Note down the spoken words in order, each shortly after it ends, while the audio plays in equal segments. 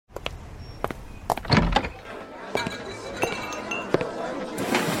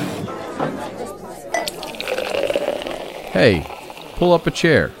Hey, pull up a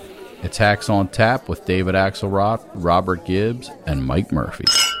chair. It's Hacks on Tap with David Axelrod, Robert Gibbs, and Mike Murphy.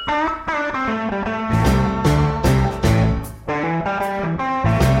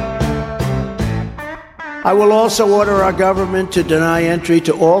 I will also order our government to deny entry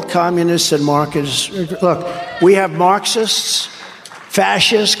to all communists and Marxists. Look, we have Marxists,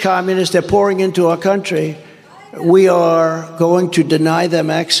 fascists, communists. They're pouring into our country. We are going to deny them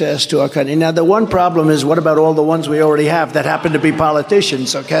access to our country. Now, the one problem is, what about all the ones we already have that happen to be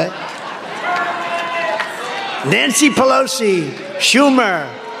politicians, okay? Nancy Pelosi, Schumer,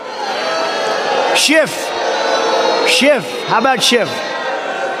 Schiff. How about Schiff?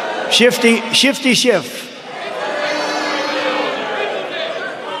 Shifty Schiff.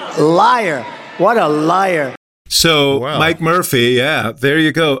 Liar. What a liar. So, wow. Mike Murphy, yeah, there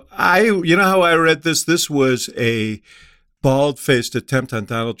you go. You know how I read this? This was a bald-faced attempt on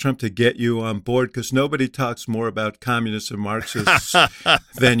Donald Trump to get you on board, because nobody talks more about communists and Marxists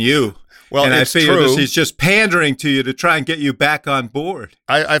than you. Well, and it's I figure true. he's just pandering to you to try and get you back on board.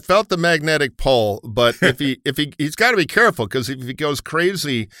 I felt the magnetic pull, but if he's got to be careful, because if he goes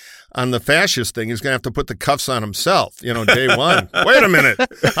crazy on the fascist thing, he's going to have to put the cuffs on himself, day one. Wait a minute.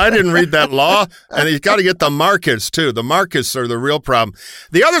 I didn't read that law. And he's got to get the Marxists, too. The Marxists are the real problem.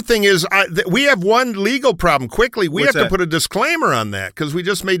 The other thing is we have one legal problem. Quickly, we What's have that? to put a disclaimer on that, because we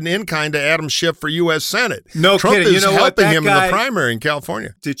just made an in-kind to Adam Schiff for U.S. Senate. No Trump kidding. is You know what? helping That him in guy- the primary in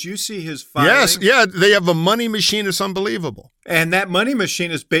California. Did you see his filing? Yes, yeah, they have a money machine. It's unbelievable. And that money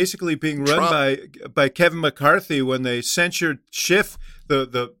machine is basically being run by Kevin McCarthy. When they censured Schiff,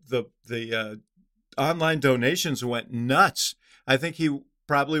 the online donations went nuts. I think he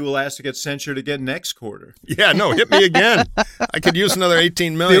probably will ask to get censured again next quarter. Yeah, no, hit me again. I could use another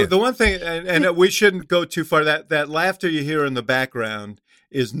 18 million. The one thing, and we shouldn't go too far, that laughter you hear in the background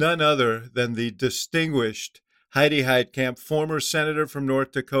is none other than the distinguished Heidi Heitkamp, former senator from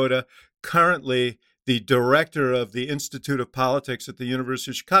North Dakota, currently the director of the Institute of Politics at the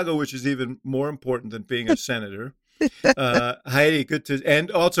University of Chicago, which is even more important than being a senator. Heidi, good to, and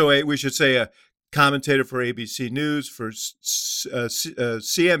also we should say a commentator for ABC News, for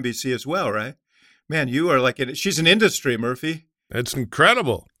CNBC as well, right? Man, you are she's an industry, Murphy. It's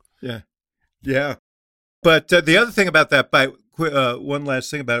incredible. Yeah. But the other thing about that, one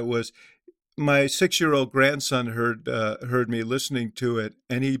last thing about it was, my 6-year-old grandson heard me listening to it,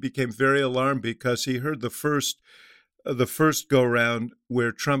 and he became very alarmed because he heard the first go round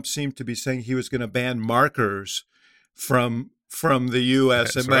where Trump seemed to be saying he was going to ban markers from the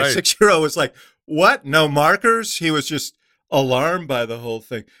U.S. That's and my right. 6-year-old was like, "What? No markers?" He was just alarmed by the whole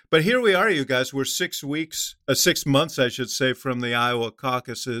thing. But here we are, you guys. We're 6 months, I should say, from the Iowa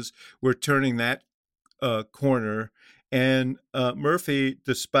caucuses. We're turning that corner. And Murphy,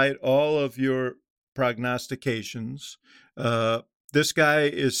 despite all of your prognostications, this guy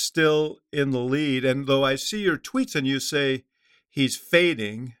is still in the lead. And though I see your tweets and you say he's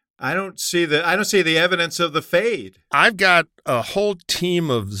fading, I don't see the evidence of the fade. I've got a whole team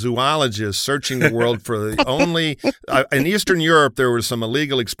of zoologists searching the world for the only in Eastern Europe, there were some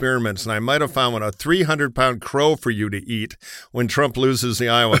illegal experiments, and I might have found a 300-pound crow for you to eat when Trump loses the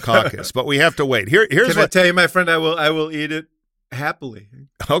Iowa caucus. But we have to wait. Here's Can what I tell you, my friend, I will eat it happily.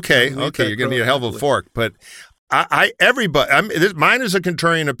 Okay, you're going to need a hell of a fork, but mine is a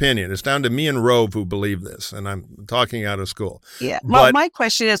contrarian opinion. It's down to me and Rove who believe this, and I'm talking out of school. Yeah. But My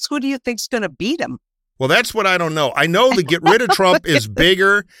question is, who do you think's going to beat him? Well, that's what I don't know. I know that get rid of Trump is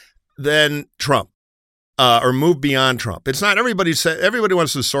bigger than Trump, or move beyond Trump. It's not everybody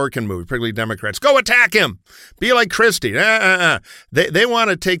wants the Sorkin move, particularly Democrats. Go attack him. Be like Christie. They want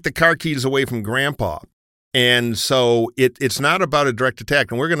to take the car keys away from Grandpa. And so it's not about a direct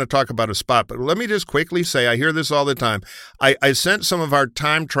attack. And we're going to talk about a spot. But let me just quickly say, I hear this all the time. I sent some of our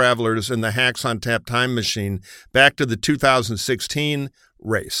time travelers in the Hacks on Tap time machine back to the 2016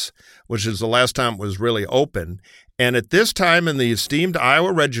 race, which is the last time it was really open. And at this time in the esteemed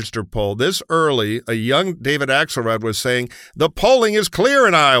Iowa Register poll, this early, a young David Axelrod was saying, the polling is clear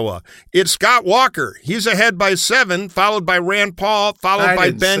in Iowa. It's Scott Walker. He's ahead by 7, followed by Rand Paul, followed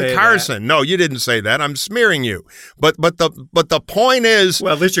by Ben Carson. No, you didn't say that. I'm smearing you. But the point is...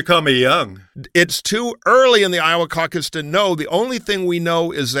 Well, at least you call me young. It's too early in the Iowa caucus to know. The only thing we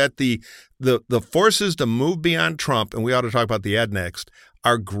know is that the forces to move beyond Trump, and we ought to talk about the ad next,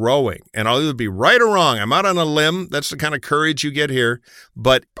 are growing. And I'll either be right or wrong. I'm out on a limb. That's the kind of courage you get here.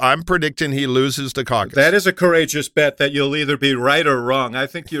 But I'm predicting he loses the caucus. That is a courageous bet that you'll either be right or wrong. I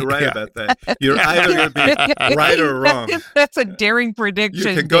think you're right about that. You're either going to be right or wrong. That's a daring prediction.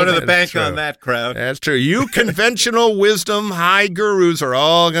 You can go to the That's bank true. on that, crowd. That's true. You conventional wisdom high gurus are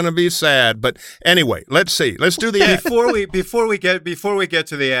all going to be sad. But anyway, let's see. Let's do the ad. Before we get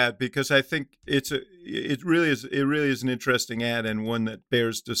to the ad, because I think it really is an interesting ad and one that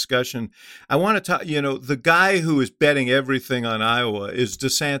bears discussion. I want to talk. The guy who is betting everything on Iowa is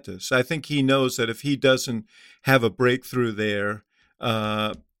DeSantis. I think he knows that if he doesn't have a breakthrough there,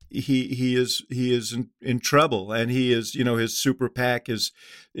 he is in trouble, and he is, his super PAC is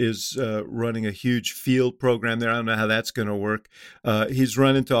running a huge field program there. I don't know how that's going to work. He's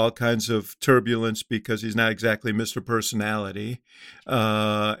run into all kinds of turbulence because he's not exactly Mr. Personality,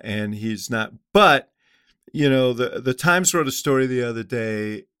 and he's not. But the Times wrote a story the other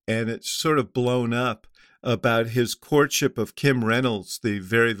day, and it's sort of blown up about his courtship of Kim Reynolds, the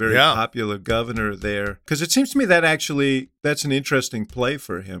very, very popular governor there. Because it seems to me that actually that's an interesting play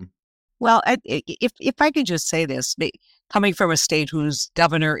for him. Well, if I could just say this, coming from a state whose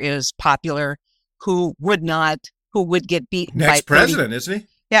governor is popular, who would get beaten Next by president, isn't he?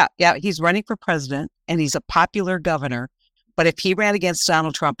 Yeah, he's running for president, and he's a popular governor. But if he ran against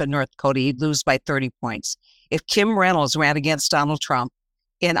Donald Trump in North Dakota, he'd lose by 30 points. If Kim Reynolds ran against Donald Trump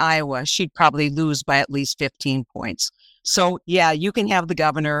in Iowa, she'd probably lose by at least 15 points. So, yeah, you can have the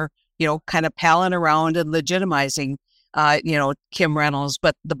governor, kind of palling around and legitimizing, Kim Reynolds.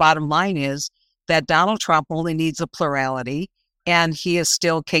 But the bottom line is that Donald Trump only needs a plurality, and he is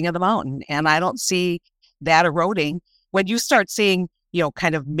still king of the mountain. And I don't see that eroding. When you start seeing,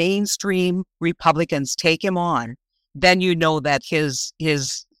 kind of mainstream Republicans take him on, then you know that his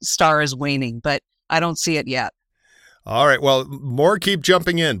star is waning. But I don't see it yet. All right. Well, more keep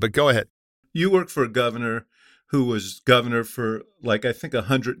jumping in, but go ahead. You work for a governor who was governor for, I think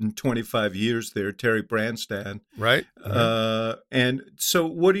 125 years there, Terry Branstad. Right. And so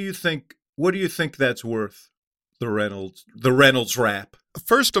what do you think that's worth, the Reynolds rap?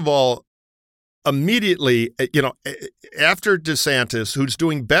 First of all, immediately, after DeSantis, who's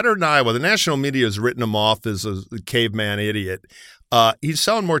doing better in Iowa, the national media has written him off as a caveman idiot. He's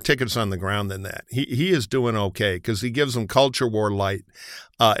selling more tickets on the ground than that. He is doing okay because he gives them culture war light,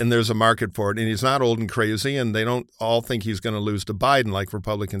 and there's a market for it. And he's not old and crazy, and they don't all think he's going to lose to Biden like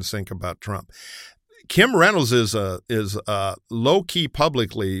Republicans think about Trump. Kim Reynolds is low key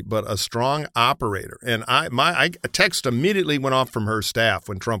publicly, but a strong operator. And a text immediately went off from her staff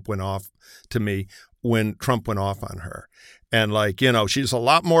when Trump went off on her. And she's a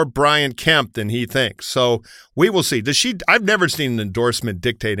lot more Brian Kemp than he thinks. So we will see. I've never seen an endorsement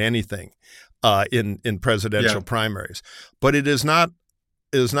dictate anything in presidential primaries, but it is not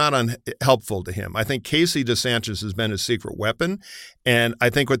unhelpful to him. I think Casey DeSantis has been his secret weapon. And I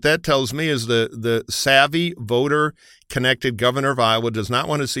think what that tells me is the savvy voter-connected governor of Iowa does not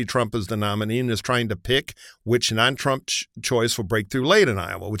want to see Trump as the nominee and is trying to pick which non-Trump choice will break through late in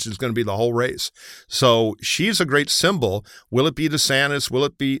Iowa, which is going to be the whole race. So she's a great symbol. Will it be DeSantis? Will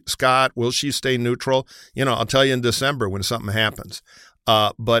it be Scott? Will she stay neutral? I'll tell you in December when something happens.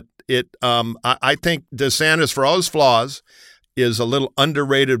 But I think DeSantis, for all his flaws, is a little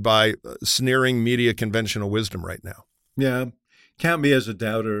underrated by sneering media conventional wisdom right now. Yeah. Count me as a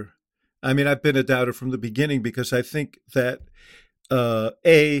doubter. I mean, I've been a doubter from the beginning because I think that,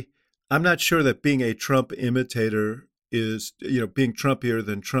 I'm not sure that being a Trump imitator is, being Trumpier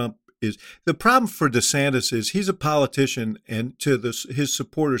than Trump is. The problem for DeSantis is he's a politician, and to his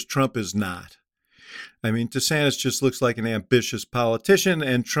supporters, Trump is not. I mean, DeSantis just looks like an ambitious politician,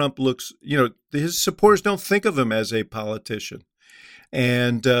 and Trump looks, his supporters don't think of him as a politician.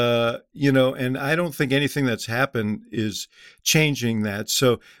 And, and I don't think anything that's happened is changing that.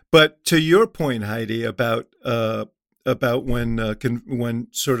 So, but to your point, Heidi, about when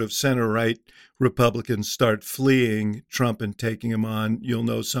sort of center-right Republicans start fleeing Trump and taking him on, you'll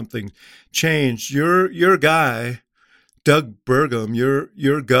know something changed. Your guy, Doug Burgum,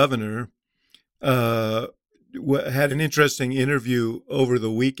 your governor, had an interesting interview over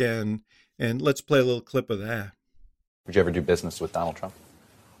the weekend, and let's play a little clip of that. Would you ever do business with Donald Trump?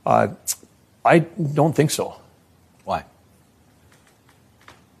 I don't think so. Why?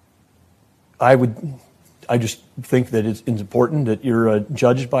 I just think that it's important that you're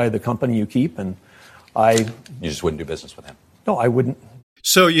judged by the company you keep, and You just wouldn't do business with him? No, I wouldn't.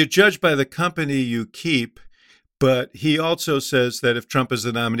 So you judge by the company you keep, but he also says that if Trump is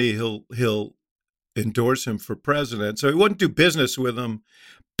the nominee, he'll endorse him for president. So he wouldn't do business with him,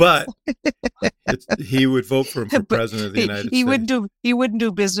 but he would vote for him for president of the United States. He wouldn't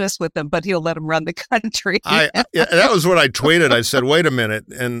do business with them, but he'll let him run the country. That was what I tweeted. I said, wait a minute.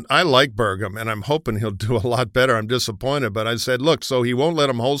 And I like Burgum, and I'm hoping he'll do a lot better. I'm disappointed. But I said, look, so he won't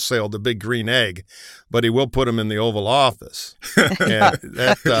let him wholesale the big green egg, but he will put him in the Oval Office. And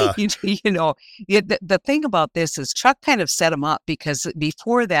the thing about this is Chuck kind of set him up, because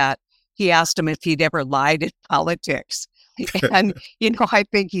before that, he asked him if he'd ever lied in politics. And, I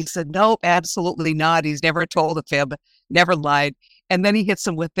think he said, no, absolutely not. He's never told a fib, never lied. And then he hits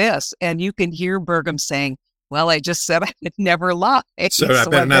him with this. And you can hear Burgum saying, well, I just said I would never lie. So I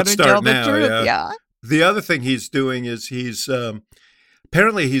better not start now. Yeah. The other thing he's doing is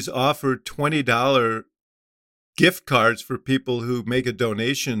apparently he's offered $20 gift cards for people who make a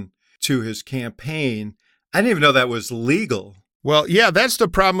donation to his campaign. I didn't even know that was legal. Well, yeah, that's the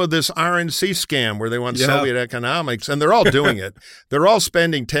problem with this RNC scam where they want Soviet economics, and they're all doing it. They're all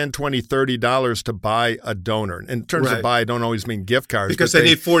spending $10, $20, $30 to buy a donor. In terms of buy, I don't always mean gift cards. Because they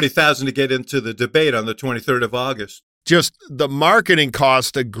need $40,000 to get into the debate on the 23rd of August. Just the marketing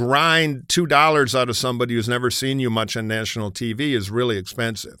cost to grind $2 out of somebody who's never seen you much on national TV is really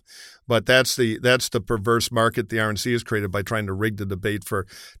expensive. But that's the perverse market the RNC has created by trying to rig the debate for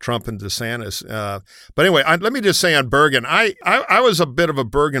Trump and DeSantis. But anyway, let me just say on Bergen, I was a bit of a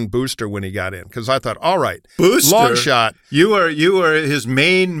Bergen booster when he got in, because I thought, all right, booster? Long shot. You were his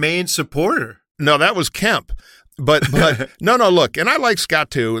main supporter. No, that was Kemp. But no, look, and I like Scott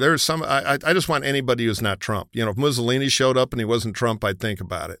too. There's some, I just want anybody who's not Trump. If Mussolini showed up and he wasn't Trump, I'd think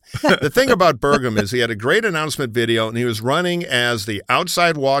about it. The thing about Burgum is he had a great announcement video, and he was running as the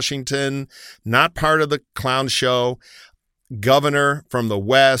outside Washington, not part of the clown show, governor from the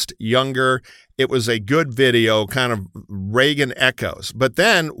West, younger. It was a good video, kind of Reagan echoes. But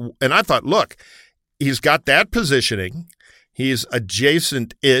then, and I thought, look, he's got that positioning. He's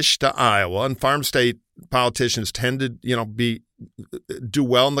adjacent-ish to Iowa, and farm state politicians tend to, do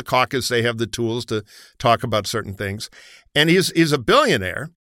well in the caucus. They have the tools to talk about certain things. And he's a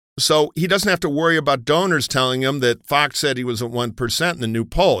billionaire, so he doesn't have to worry about donors telling him that Fox said he was at 1% in the new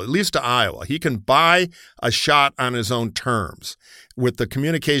poll, at least to Iowa. He can buy a shot on his own terms with the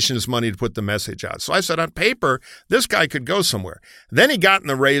communications money to put the message out. So I said, on paper, this guy could go somewhere. Then he got in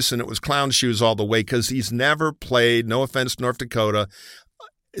the race, and it was clown shoes all the way, because he's never played, no offense, North Dakota,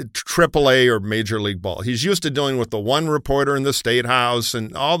 AAA or Major League Ball. He's used to dealing with the one reporter in the State House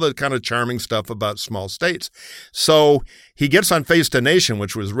and all the kind of charming stuff about small states. So he gets on Face the Nation,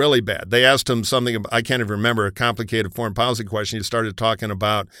 which was really bad. They asked him something, I can't even remember, a complicated foreign policy question. He started talking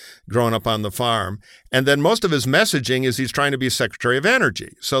about growing up on the farm. And then most of his messaging is he's trying to be Secretary of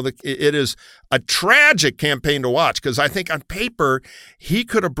Energy. So it is a tragic campaign to watch, because I think on paper he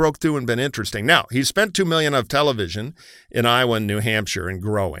could have broke through and been interesting. Now, he spent $2 million on television in Iowa and New Hampshire and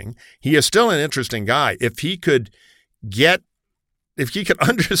growing. He is still an interesting guy. If he could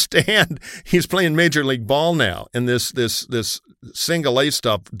understand he's playing Major League Ball now, and this single A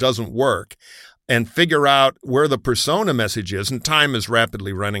stuff doesn't work, and figure out where the persona message is, and time is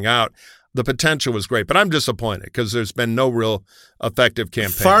rapidly running out, the potential was great. But I'm disappointed, because there's been no real effective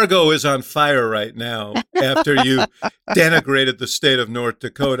campaign. Fargo is on fire right now after you denigrated the state of North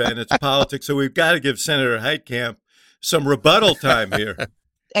Dakota and its politics. So we've got to give Senator Heitkamp some rebuttal time here.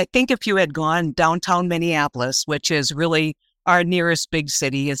 I think if you had gone downtown Minneapolis, which is really our nearest big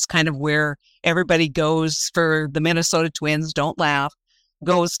city, it's kind of where everybody goes for the Minnesota Twins, don't laugh,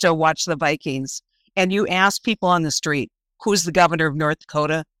 goes to watch the Vikings, and you ask people on the street, who's the governor of North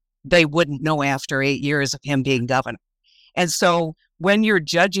Dakota? They wouldn't know after 8 years of him being governor. And so when you're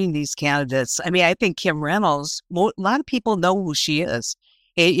judging these candidates, I think Kim Reynolds, a lot of people know who she is,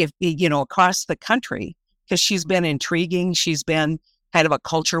 across the country, because she's been intriguing. She's been kind of a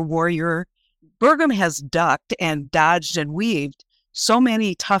culture warrior. Burgum has ducked and dodged and weaved so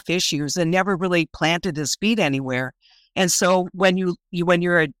many tough issues and never really planted his feet anywhere. And so when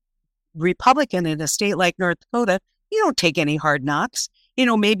you're a Republican in a state like North Dakota, you don't take any hard knocks.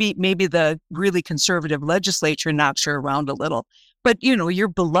 Maybe the really conservative legislature knocks you around a little, but you're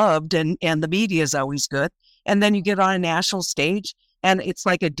beloved, and the media is always good. And then you get on a national stage, and it's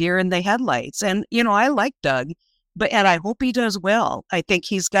like a deer in the headlights. And I like Doug, and I hope he does well. I think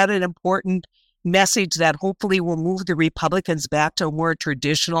he's got an important message that hopefully will move the Republicans back to a more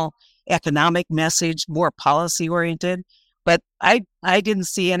traditional economic message, more policy oriented. But I didn't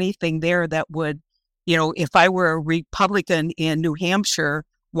see anything there that would, if I were a Republican in New Hampshire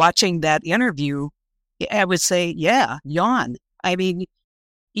watching that interview, I would say, yeah, yawn.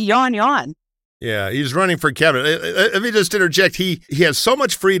 Yawn. Yeah, he's running for cabinet. Let me just interject. He has so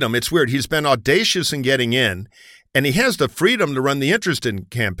much freedom. It's weird. He's been audacious in getting in, and he has the freedom to run the interested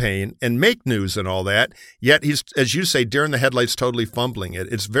campaign and make news and all that. Yet he's, as you say, deer in the headlights, totally fumbling it.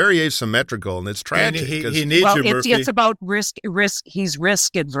 It's very asymmetrical, and it's tragic. And he needs you, Murphy. It's about risk. He's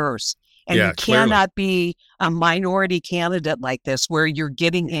risk adverse. And Yeah, you cannot be a minority candidate like this where you're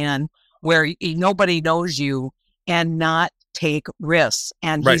getting in, where nobody knows you, and not take risks.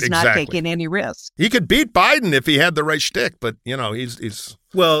 And Right, he's not exactly. taking any risks. He could beat Biden if he had the right shtick, but, he's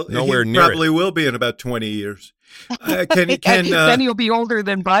nowhere he near probably it. will be in about 20 years. Then he'll be older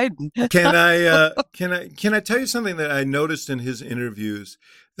than Biden. Can I tell you something that I noticed in his interviews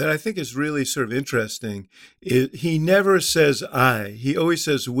that I think is really sort of interesting? He never says I. He always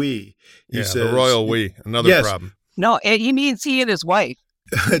says we. He says the royal we. Another problem. No, he means he and his wife.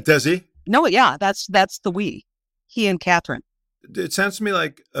 Does he? No, yeah, that's the we. He and Catherine. It sounds to me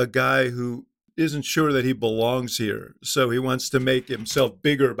like a guy who isn't sure that he belongs here, so he wants to make himself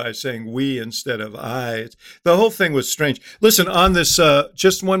bigger by saying we instead of I. The whole thing was strange. Listen, on this,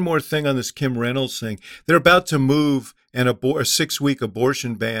 just one more thing on this Kim Reynolds thing. They're about to move a 6-week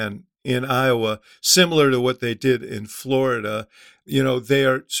abortion ban in Iowa, similar to what they did in Florida. They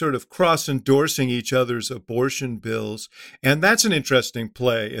are sort of cross-endorsing each other's abortion bills. And that's an interesting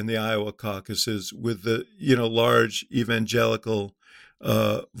play in the Iowa caucuses with the, large evangelical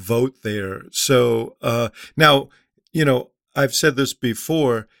vote there. So now, I've said this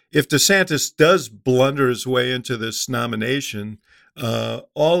before, if DeSantis does blunder his way into this nomination,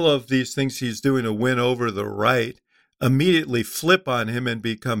 all of these things he's doing to win over the right immediately flip on him and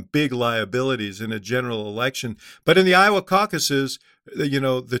become big liabilities in a general election. But in the Iowa caucuses,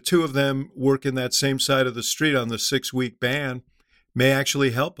 the two of them work in that same side of the street on the 6-week ban may actually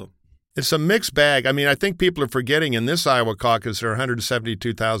help him. It's a mixed bag. I mean, I think people are forgetting in this Iowa caucus, there are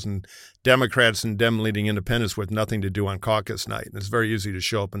 172,000 Democrats and Dem-leading independents with nothing to do on caucus night. And it's very easy to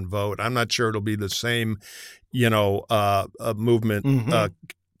show up and vote. I'm not sure it'll be the same, movement,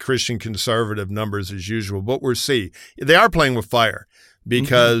 Christian conservative numbers as usual, but we'll see. They are playing with fire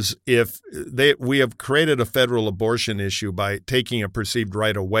because we have created a federal abortion issue by taking a perceived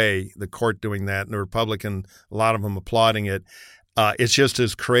right away, the court doing that, and the Republican, a lot of them applauding it. It just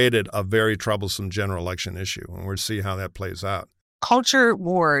has created a very troublesome general election issue, and we'll see how that plays out. Culture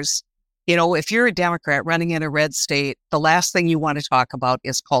wars, if you're a Democrat running in a red state, the last thing you want to talk about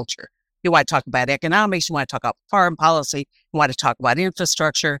is culture. You want to talk about economics, you want to talk about foreign policy, you want to talk about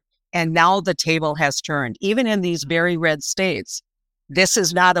infrastructure, and now the table has turned. Even in these very red states, this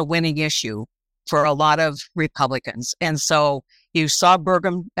is not a winning issue for a lot of Republicans. And so you saw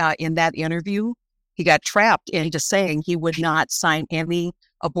Burgum in that interview. He got trapped into saying he would not sign any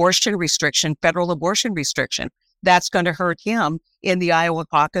abortion restriction, federal abortion restriction. That's going to hurt him in the Iowa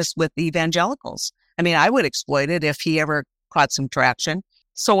caucus with the evangelicals. I mean, I would exploit it if he ever caught some traction.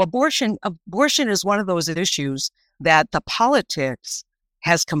 So abortion is one of those issues that the politics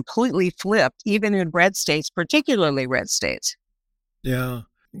has completely flipped, even in red states, particularly red states. Yeah.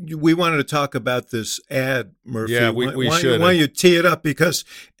 We wanted to talk about this ad, Murphy. Yeah, we should. Why don't you tee it up? Because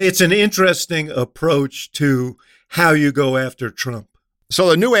it's an interesting approach to how you go after Trump. So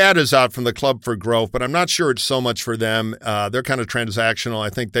the new ad is out from the Club for Growth, but I'm not sure it's so much for them. They're kind of transactional. I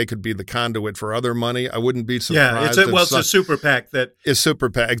think they could be the conduit for other money. I wouldn't be surprised. Yeah, it's a super PAC that is super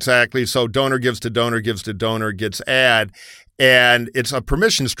PAC, exactly. So donor gives to donor gives to donor gets ad, and it's a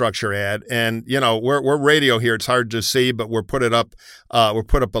permission structure ad. And we're radio here; it's hard to see, but we'll put it up. We'll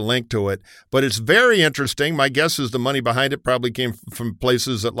put up a link to it. But it's very interesting. My guess is the money behind it probably came from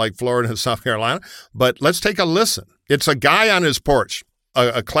places like Florida and South Carolina. But let's take a listen. It's a guy on his porch.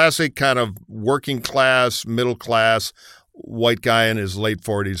 A classic kind of working class, middle class, white guy in his late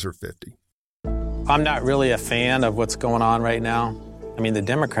 40s or 50. I'm not really a fan of what's going on right now. I mean, the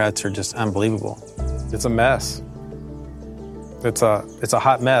Democrats are just unbelievable. It's a mess. It's a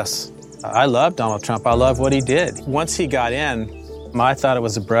hot mess. I love Donald Trump. I love what he did. Once he got in, I thought it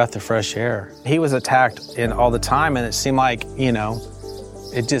was a breath of fresh air. He was attacked all the time, and it seemed like,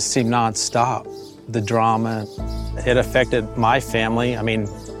 it just seemed nonstop. The drama, it affected my family. I mean,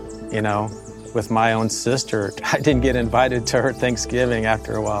 with my own sister, I didn't get invited to her Thanksgiving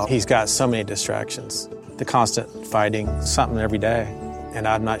after a while. He's got so many distractions, the constant fighting, something every day, and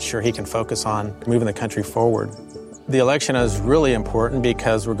I'm not sure he can focus on moving the country forward. The election is really important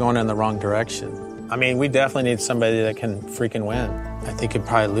because we're going in the wrong direction. I mean, we definitely need somebody that can freaking win. I think you'd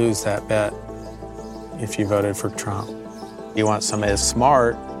probably lose that bet if you voted for Trump. You want somebody that's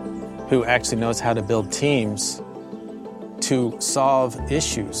smart, who actually knows how to build teams to solve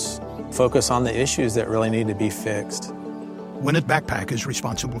issues, focus on the issues that really need to be fixed. Winnet Backpack is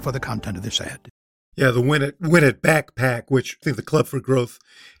responsible for the content of this ad. Yeah, the Win It backpack, which I think the Club for Growth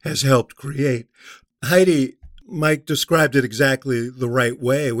has helped create. Heidi, Mike described it exactly the right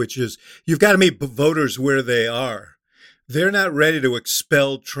way, which is you've got to meet voters where they are. They're not ready to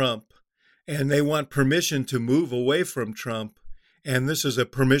expel Trump, and they want permission to move away from Trump. And this is a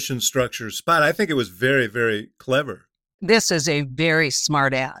permission structure spot. I think it was very, very clever. This is a very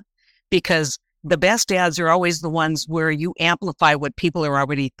smart ad because the best ads are always the ones where you amplify what people are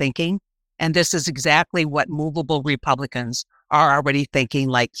already thinking. And this is exactly what movable Republicans are already thinking.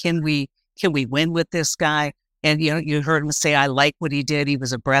 Like, can we win with this guy? And, you heard him say, I like what he did. He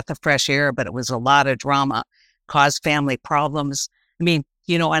was a breath of fresh air, but it was a lot of drama, caused family problems. I mean,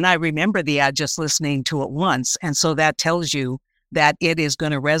 and I remember the ad just listening to it once. And so that tells you that it is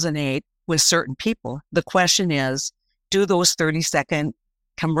going to resonate with certain people. The question is, do those 30-second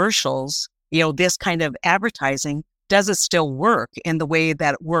commercials, this kind of advertising, does it still work in the way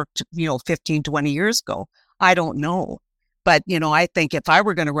that it worked, 15, 20 years ago? I don't know. But, I think if I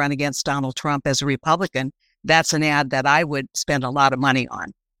were going to run against Donald Trump as a Republican, that's an ad that I would spend a lot of money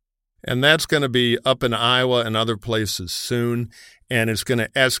on. And that's going to be up in Iowa and other places soon, and it's going to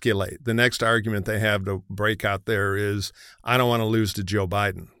escalate. The next argument they have to break out there is, I don't want to lose to Joe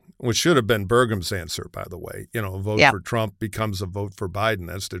Biden, which should have been Burgum's answer, by the way. A vote for Trump becomes a vote for Biden.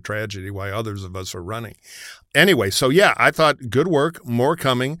 That's the tragedy why others of us are running. Anyway, so yeah, I thought good work, more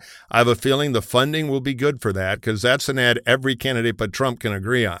coming. I have a feeling the funding will be good for that because that's an ad every candidate but Trump can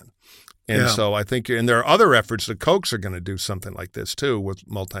agree on. And so I think, and there are other efforts. The Kochs are going to do something like this too with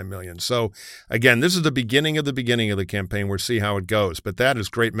multi-millions. So again, this is the beginning of the campaign. We'll see how it goes. But that is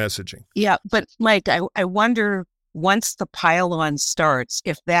great messaging. Yeah, but Mike, I wonder once the pile-on starts,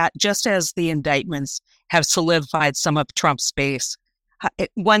 if that, just as the indictments have solidified some of Trump's base,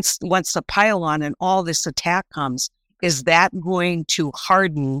 once the pile-on and all this attack comes, is that going to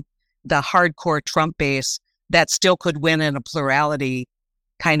harden the hardcore Trump base that still could win in a plurality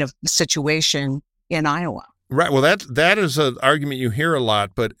kind of situation in Iowa? Right. Well, that is an argument you hear a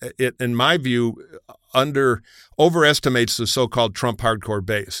lot, but it, in my view, overestimates the so-called Trump hardcore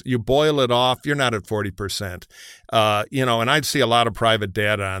base. You boil it off, you're not at 40%. And I'd see a lot of private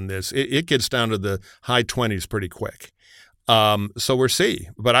data on this. It gets down to the high 20s pretty quick. So we'll see.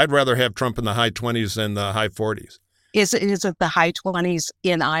 But I'd rather have Trump in the high 20s than the high 40s. Is it the high 20s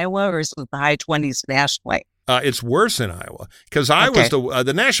in Iowa or is it the high 20s nationally? It's worse in Iowa because Iowa's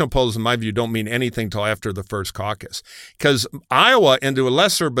the national polls, in my view, don't mean anything till after the first caucus. Because Iowa and to a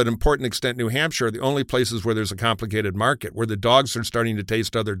lesser but important extent New Hampshire are the only places where there's a complicated market, where the dogs are starting to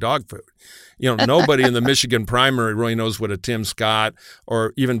taste other dog food. Nobody in the Michigan primary really knows what a Tim Scott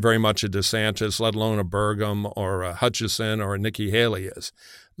or even very much a DeSantis, let alone a Burgum or a Hutchison or a Nikki Haley is.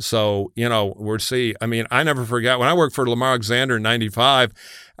 So, we'll see. I mean, I never forgot when I worked for Lamar Alexander in 95,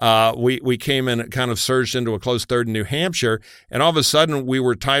 we came in and kind of surged into a close third in New Hampshire. And all of a sudden we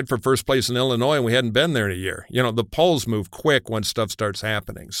were tied for first place in Illinois and we hadn't been there in a year. The polls move quick when stuff starts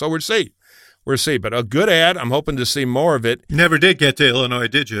happening. So we'll see. We'll see. But a good ad. I'm hoping to see more of it. Never did get to Illinois,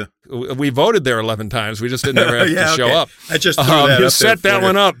 did you? We voted there 11 times. We just didn't ever have to show up. I just threw that you up set there that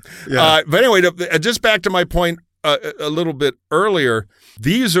one up. Yeah. But anyway, just back to my point a little bit earlier,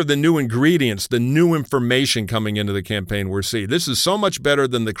 these are the new ingredients, the new information coming into the campaign we're seeing. This is so much better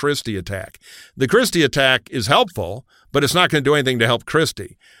than the Christie attack. The Christie attack is helpful, but it's not going to do anything to help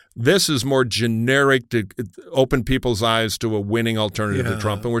Christie. This is more generic to open people's eyes to a winning alternative to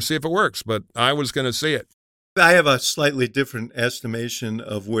Trump, and we'll see if it works. But I was going to see it. I have a slightly different estimation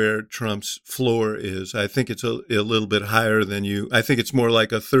of where Trump's floor is. I think it's a little bit higher than you. I think it's more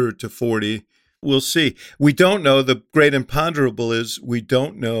like a third to 40. We'll see. We don't know. The great imponderable is we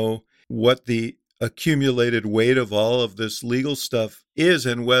don't know what the accumulated weight of all of this legal stuff is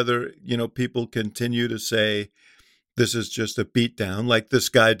and whether, people continue to say this is just a beatdown like this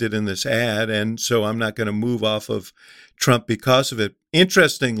guy did in this ad. And so I'm not going to move off of Trump because of it.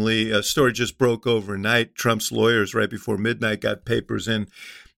 Interestingly, a story just broke overnight. Trump's lawyers right before midnight got papers in,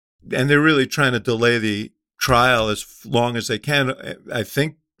 and they're really trying to delay the trial as long as they can. I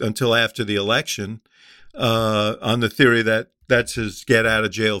think until after the election, on the theory that that's his get out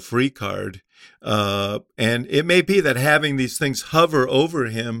of jail free card. And it may be that having these things hover over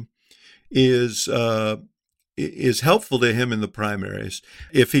him is helpful to him in the primaries.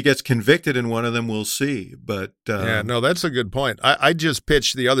 If he gets convicted in one of them, we'll see. But that's a good point. I just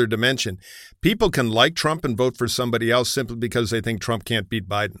pitched the other dimension. People can like Trump and vote for somebody else simply because they think Trump can't beat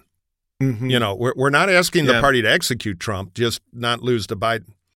Biden. Mm-hmm. We're not asking the party to execute Trump, just not lose to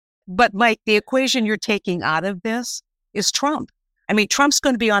Biden. But, Mike, the equation you're taking out of this is Trump. I mean, Trump's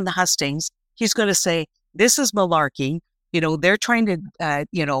going to be on the hustings. He's going to say, this is malarkey. They're trying to,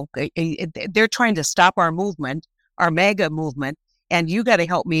 they're trying to stop our movement, our MAGA movement, and you got to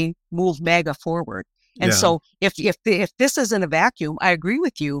help me move MAGA forward. And so if this isn't a vacuum, I agree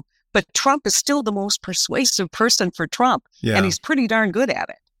with you, but Trump is still the most persuasive person for Trump, and he's pretty darn good at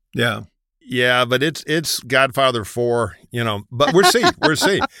it. Yeah. Yeah, but it's Godfather 4, but we'll see. We'll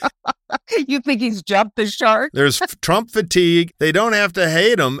see. You think he's jumped the shark? There's Trump fatigue. They don't have to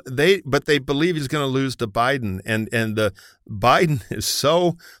hate him. But they believe he's going to lose to Biden. And the Biden is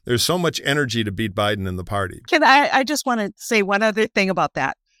there's so much energy to beat Biden in the party. I just want to say one other thing about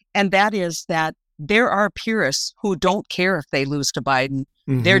that. And that is that there are purists who don't care if they lose to Biden.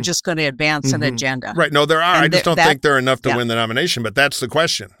 Mm-hmm. They're just going to advance an agenda. Right. No, there are. And I just don't think they're enough to win the nomination, but that's the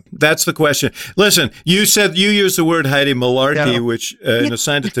question. That's the question. Listen, you said you used the word, Heidi, malarkey, which and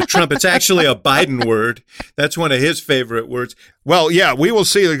assigned it to Trump. It's actually a Biden word. That's one of his favorite words. Well, yeah, we will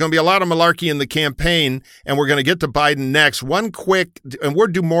see. There's going to be a lot of malarkey in the campaign, and we're going to get to Biden next. One quick, and we'll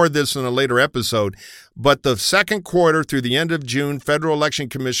do more of this in a later episode, but the second quarter through the end of June, Federal Election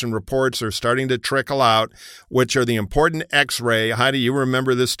Commission reports are starting to trickle out, which are the important X-ray. Heidi, you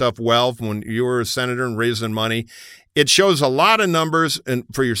remember this stuff well from when you were a senator and raising money. It shows a lot of numbers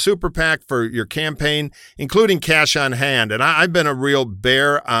for your super PAC, for your campaign, including cash on hand. And I've been a real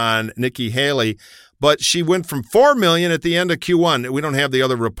bear on Nikki Haley, but she went from $4 million at the end of Q1. We don't have the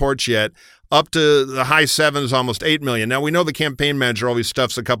other reports yet, up to the high sevens, almost $8 million. Now, we know the campaign manager always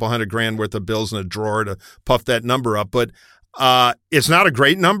stuffs a couple $100,000 worth of bills in a drawer to puff that number up, but it's not a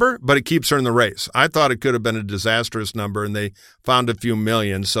great number, but it keeps her in the race. I thought it could have been a disastrous number, and they found a few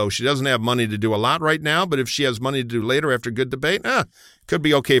million. So she doesn't have money to do a lot right now, but if she has money to do later after good debate, could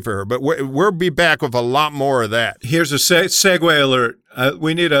be okay for her. But we'll be back with a lot more of that. Here's a segue alert.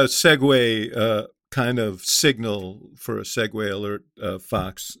 We need a segue kind of signal for a segue alert,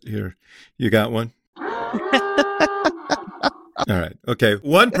 Fox. Here, you got one? All right. Okay.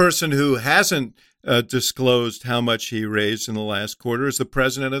 One person who hasn't disclosed how much he raised in the last quarter is the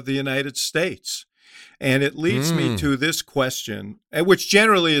President of the United States. And it leads me to this question, which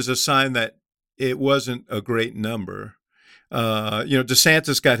generally is a sign that it wasn't a great number.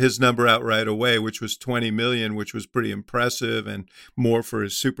 DeSantis got his number out right away, which was 20 million, which was pretty impressive and more for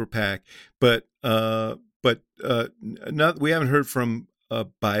his super PAC. But we haven't heard from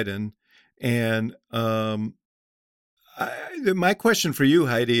Biden. And my question for you,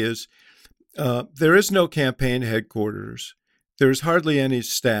 Heidi, is there is no campaign headquarters. There's hardly any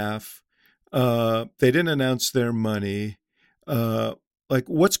staff. They didn't announce their money.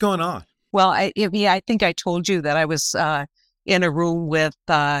 What's going on? Well, I think I told you that I was in a room with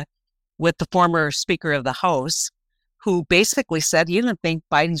the former Speaker of the House, who basically said he didn't think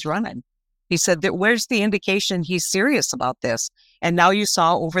Biden's running. He said that where's the indication he's serious about this? And now you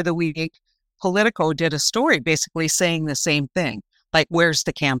saw over the week, Politico did a story basically saying the same thing. Like, where's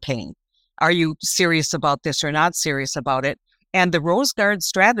the campaign? Are you serious about this or not serious about it? And the Rose Guard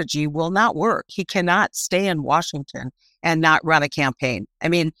strategy will not work. He cannot stay in Washington and not run a campaign. I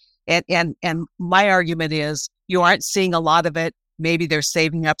mean, and my argument is you aren't seeing a lot of it. Maybe they're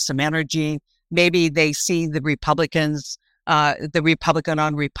saving up some energy. Maybe they see the Republicans, the Republican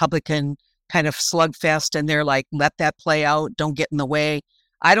on Republican kind of slugfest, and they're like, let that play out. Don't get in the way.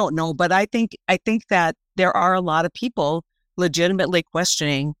 I don't know, but I think that there are a lot of people legitimately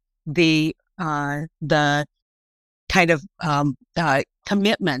questioning the kind of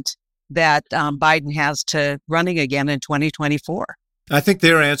commitment that Biden has to running again in 2024. I think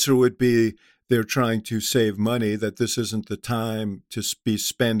their answer would be they're trying to save money, that this isn't the time to be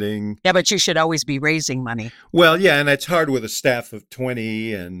spending. Yeah, but you should always be raising money. Well, yeah, and it's hard with a staff of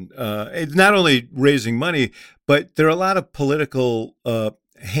 20, and it's not only raising money, but there are a lot of political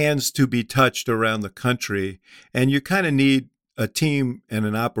hands to be touched around the country, and you kind of need a team and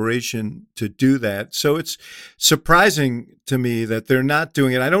an operation to do that. So it's surprising to me that they're not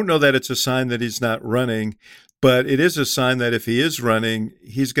doing it. I don't know that it's a sign that he's not running, but it is a sign that if he is running,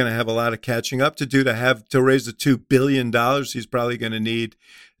 he's going to have a lot of catching up to do to raise the $2 billion he's probably going to need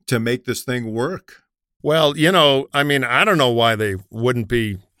to make this thing work. Well, I mean, I don't know why they wouldn't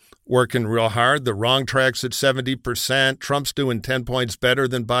be working real hard. The wrong track's at 70%. Trump's doing 10 points better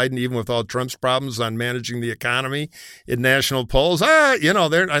than Biden, even with all Trump's problems on managing the economy in national polls. I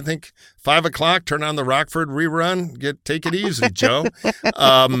think 5 o'clock, turn on the Rockford rerun. Take it easy, Joe.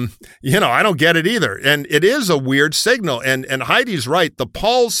 I don't get it either. And it is a weird signal. And Heidi's right. The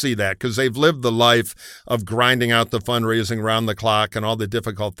polls see that because they've lived the life of grinding out the fundraising around the clock and all the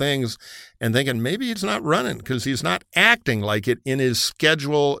difficult things and thinking maybe he's not running because he's not acting like it in his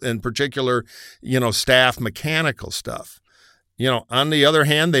schedule, in particular, staff mechanical stuff. On the other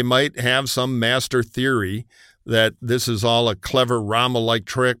hand, they might have some master theory that this is all a clever Rommel-like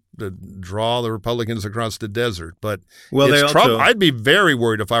trick to draw the Republicans across the desert. But it's Trump. I'd be very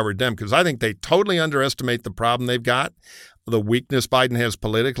worried if I were them, because I think they totally underestimate the problem they've got, the weakness Biden has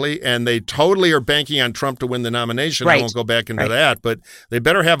politically, and they totally are banking on Trump to win the nomination. Right. I won't go back into that, but they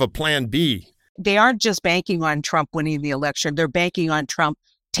better have a plan B. They aren't just banking on Trump winning the election. They're banking on Trump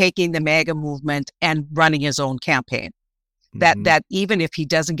taking the MAGA movement and running his own campaign. That even if he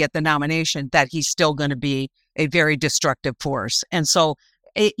doesn't get the nomination, that he's still going to be a very destructive force. And so,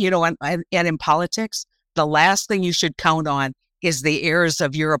 and in politics, the last thing you should count on is the errors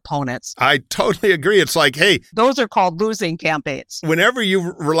of your opponents. I totally agree. It's like, hey, those are called losing campaigns. Whenever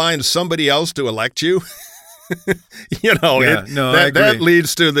you rely on somebody else to elect you, that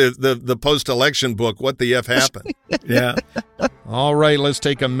leads to the post-election book, What the F Happened? Yeah. All right, let's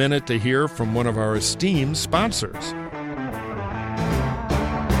take a minute to hear from one of our esteemed sponsors.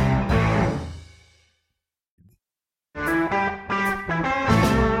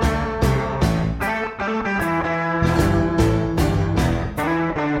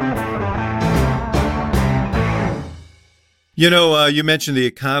 You mentioned the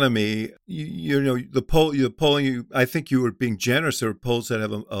economy. The polling. I think you were being generous. There are polls that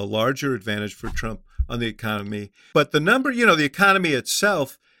have a larger advantage for Trump on the economy. But the number, the economy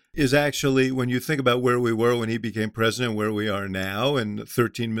itself is actually, when you think about where we were when he became president, where we are now, and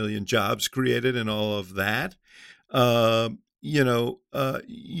 13 million jobs created and all of that.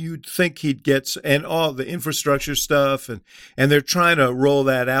 You'd think he'd get, and all the infrastructure stuff, and they're trying to roll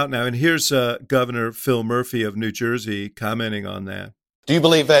that out now. And here's Governor Phil Murphy of New Jersey commenting on that. Do you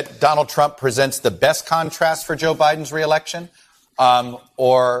believe that Donald Trump presents the best contrast for Joe Biden's reelection?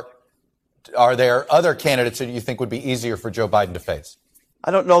 Or are there other candidates that you think would be easier for Joe Biden to face?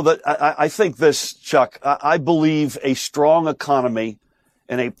 I don't know that. I think this, Chuck. I believe a strong economy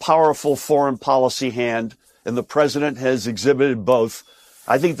and a powerful foreign policy hand, and the president has exhibited both.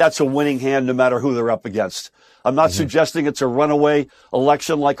 I think that's a winning hand no matter who they're up against. I'm not suggesting it's a runaway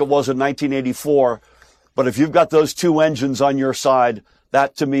election like it was in 1984, but if you've got those two engines on your side,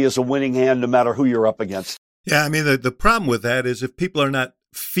 that to me is a winning hand no matter who you're up against. Yeah, I mean, the problem with that is if people are not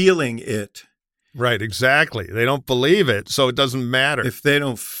feeling it. Right, exactly. They don't believe it, so it doesn't matter. If they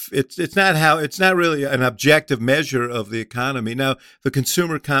don't, it's not really an objective measure of the economy. Now, the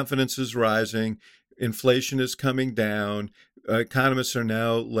consumer confidence is rising. Inflation is coming down. Economists are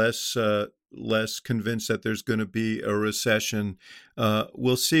now less convinced that there's going to be a recession.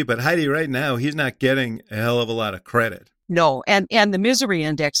 We'll see. But Heidi, right now, he's not getting a hell of a lot of credit. No, and the misery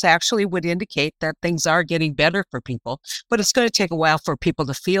index actually would indicate that things are getting better for people, but it's going to take a while for people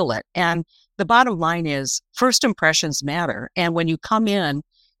to feel it. And the bottom line is first impressions matter. And when you come in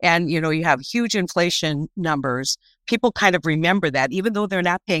and, you have huge inflation numbers, people kind of remember that, even though they're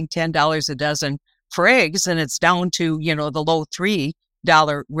not paying $10 a dozen for eggs and it's down to, the low $3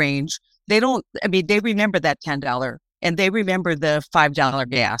 range. They remember that $10 and they remember the $5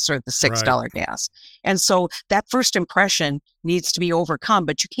 gas or the $6 gas. And so that first impression needs to be overcome,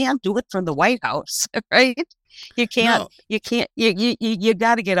 but you can't do it from the White House, right? You can't, you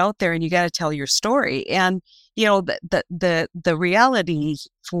got to get out there and you got to tell your story. And, the reality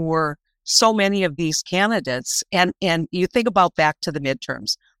for so many of these candidates, and you think about back to the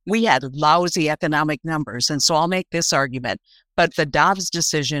midterms, we had lousy economic numbers. And so I'll make this argument, but the Dobbs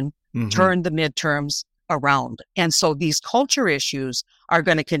decision turned the midterms around. And so these culture issues are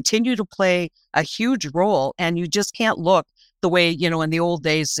going to continue to play a huge role. And you just can't look the way, in the old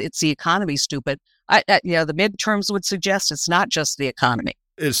days, it's the economy, stupid. The midterms would suggest it's not just the economy.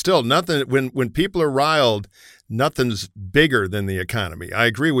 It's still nothing. When people are riled, nothing's bigger than the economy. I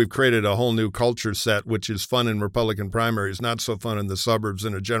agree. We've created a whole new culture set, which is fun in Republican primaries, not so fun in the suburbs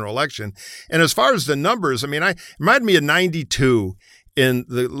in a general election. And as far as the numbers, I remind me of 92 in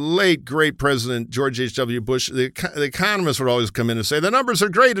the late, great President George H.W. Bush. The economists would always come in and say, the numbers are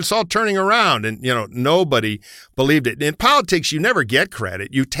great. It's all turning around. And, nobody believed it. In politics, you never get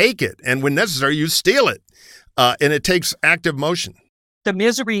credit. You take it. And when necessary, you steal it. And it takes active motion. The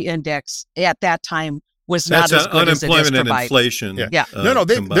misery index at that time was not as good as it is unemployment and provided. inflation. Yeah. They're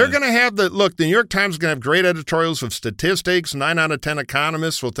going to have the New York Times is going to have great editorials of statistics. 9 out of 10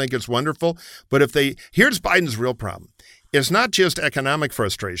 economists will think it's wonderful. But here's Biden's real problem. It's not just economic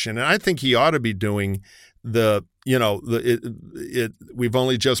frustration, and I think he ought to be doing we've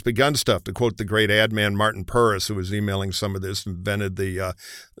only just begun stuff, to quote the great ad man Martin Purvis, who was emailing some of this, invented the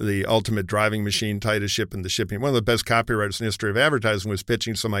ultimate driving machine, tightest ship in the shipping. One of the best copywriters in the history of advertising was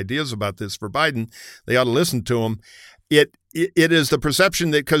pitching some ideas about this for Biden. They ought to listen to him. It is the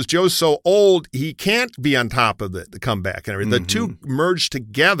perception that because Joe's so old, he can't be on top of the comeback and everything. The two merge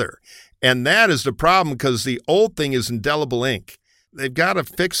together. And that is the problem because the old thing is indelible ink. They've got to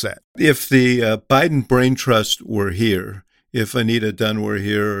fix that. If the Biden Brain Trust were here, if Anita Dunn were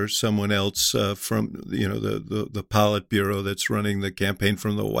here or someone else from, the Politburo that's running the campaign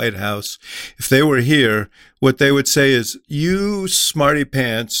from the White House, if they were here, what they would say is, you smarty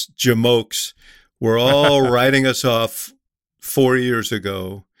pants jamokes were all writing us off 4 years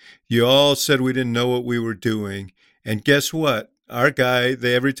ago. You all said we didn't know what we were doing. And guess what? Our guy,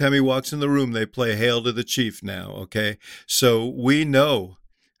 every time he walks in the room, they play Hail to the Chief now, okay? So we know.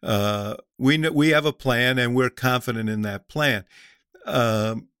 We have a plan, and we're confident in that plan.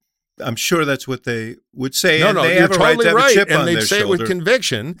 I'm sure that's what they would say. No, and no, they you're have a right totally to have right. a chip And on they'd their say it shoulder. with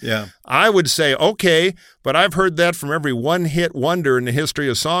conviction. Yeah. I would say, okay, but I've heard that from every one-hit wonder in the history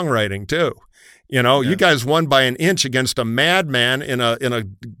of songwriting, too. You guys won by an inch against a madman in a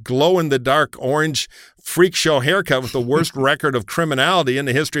glow-in-the-dark orange freak show haircut with the worst record of criminality in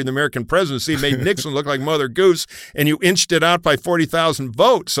the history of the American presidency. Made Nixon look like Mother Goose, and you inched it out by 40,000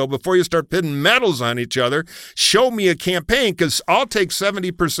 votes. So before you start pinning medals on each other, show me a campaign, because I'll take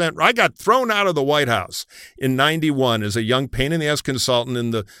 70%. I got thrown out of the White House in 91 as a young pain-in-the-ass consultant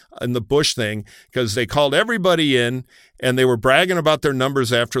in the Bush thing, because they called everybody in, and they were bragging about their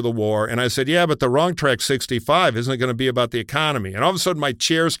numbers after the war. And I said, yeah, but the wrong track 65 isn't it going to be about the economy? And all of a sudden my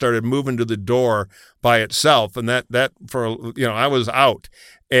chair started moving to the door by itself. And that for, I was out.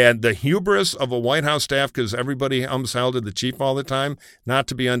 And the hubris of a White House staff, because everybody held to the chief all the time, not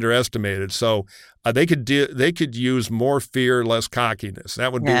to be underestimated. So they could use more fear, less cockiness.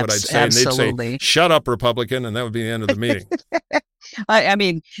 That would be what I'd say. Absolutely. And they'd say, shut up, Republican. And that would be the end of the meeting. I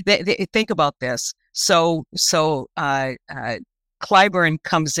mean, think about this. So Clyburn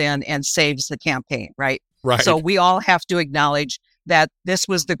comes in and saves the campaign, right? Right. So we all have to acknowledge that this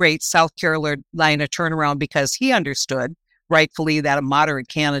was the great South Carolina turnaround, because he understood rightfully that a moderate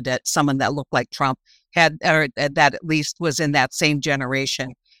candidate, someone that looked like Trump, had, or that at least was in that same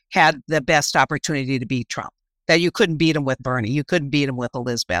generation, had the best opportunity to beat Trump. That you couldn't beat him with Bernie, you couldn't beat him with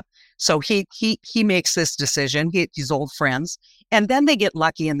Elizabeth. So he makes this decision. He's old friends, and then they get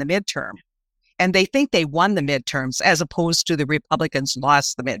lucky in the midterm, and they think they won the midterms, as opposed to the Republicans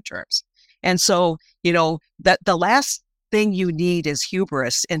lost the midterms. And so, that the last thing you need is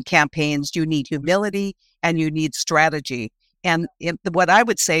hubris in campaigns. You need humility and you need strategy. And what I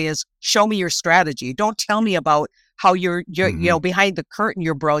would say is, show me your strategy. Don't tell me about how you're behind the curtain,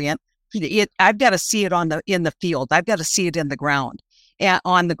 you're brilliant. I've got to see it in the field. I've got to see it in the ground,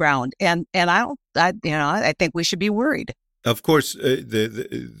 on the ground. And I think we should be worried. Of course,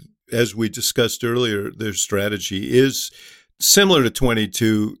 as we discussed earlier, their strategy is similar to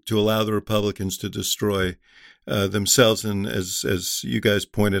 22, to allow the Republicans to destroy themselves. And as you guys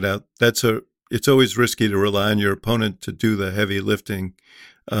pointed out, it's always risky to rely on your opponent to do the heavy lifting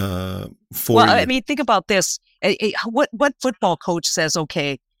for you. Well, I mean, think about this. What football coach says,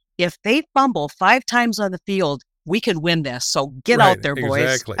 okay, if they fumble 5 times on the field, we could win this. So get out there,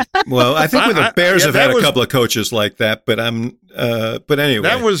 boys. Exactly. Well, I think the Bears have had a couple of coaches like that, but but anyway.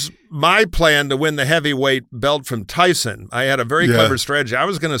 That was my plan to win the heavyweight belt from Tyson. I had a very clever strategy. I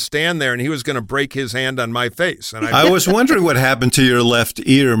was going to stand there and he was going to break his hand on my face. And I was wondering what happened to your left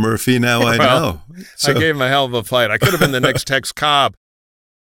ear, Murphy. Now I know. So, I gave him a hell of a fight. I could have been the next Tex Cobb.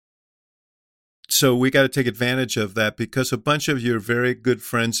 So we got to take advantage of that, because a bunch of your very good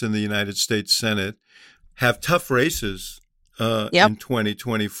friends in the United States Senate have tough races in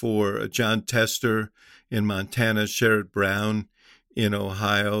 2024. John Tester in Montana, Sherrod Brown in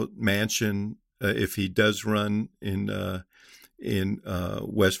Ohio, Manchin, if he does run in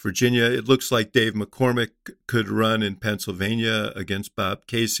West Virginia. It looks like Dave McCormick could run in Pennsylvania against Bob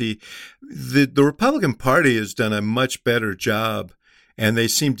Casey. The Republican Party has done a much better job, and they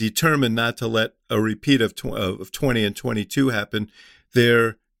seem determined not to let a repeat of 20 and 22 happen.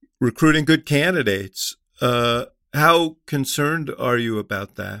 They're recruiting good candidates. How concerned are you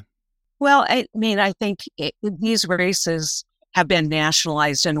about that? Well, I mean, I think these races have been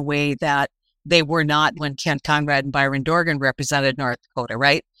nationalized in a way that they were not when Kent Conrad and Byron Dorgan represented North Dakota,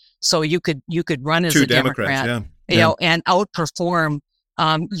 right? So you could run as a Democrat, and outperform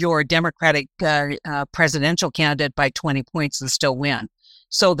your Democratic presidential candidate by 20 points and still win.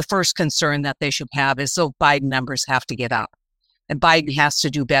 So the first concern that they should have is those Biden numbers have to get up. And Biden has to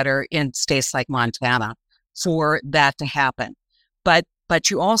do better in states like Montana for that to happen. But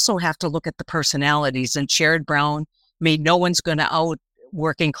you also have to look at the personalities. And Sherrod Brown, I mean, no one's going to out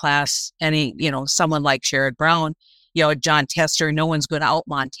working class someone like Sherrod Brown. John Tester, no one's going to out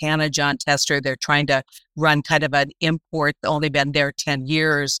Montana John Tester. They're trying to run kind of an import, only been there 10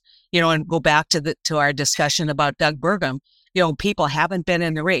 years, and go back to our discussion about Doug Burgum. People haven't been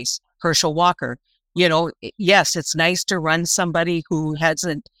in the race. Herschel Walker. You know, yes, it's nice to run somebody who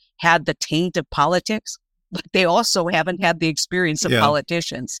hasn't had the taint of politics, but they also haven't had the experience of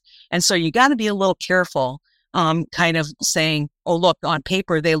politicians. And so you got to be a little careful, kind of saying, oh, look, on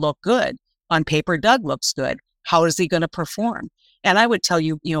paper, they look good. On paper, Doug looks good. How is he going to perform? And I would tell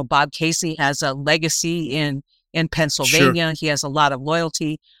you, you know, Bob Casey has a legacy in Pennsylvania. Sure. He has a lot of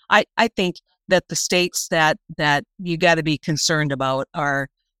loyalty. I think that the states that you got to be concerned about are,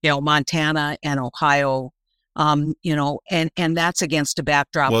 you know, Montana and Ohio, you know, and that's against a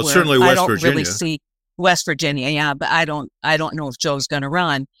backdrop where certainly West I don't Virginia. really see West Virginia. Yeah, but I don't know if Joe's going to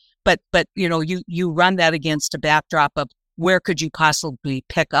run. But you know, you run that against a backdrop of where could you possibly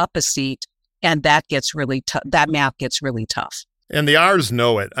pick up a seat, and that gets really tough. That map gets really tough. And the R's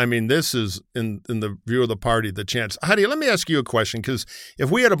know it. I mean, this is, in the view of the party, the chance. Heidi, let me ask you a question, because if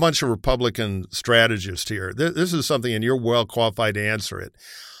we had a bunch of Republican strategists here, this is something, and you're well qualified to answer it.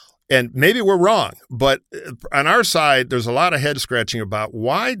 And maybe we're wrong, but on our side, there's a lot of head scratching about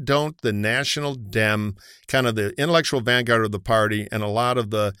why don't the national Dem, kind of the intellectual vanguard of the party, and a lot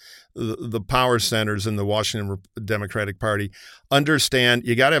of the power centers in the Washington Democratic Party understand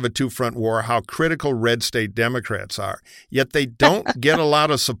you got to have a two-front war, how critical red state Democrats are. Yet they don't get a lot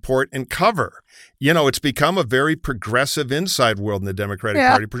of support and cover. You know, it's become a very progressive inside world in the Democratic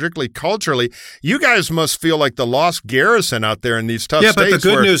Party, particularly culturally. You guys must feel like the lost garrison out there in these tough states. Yeah, but the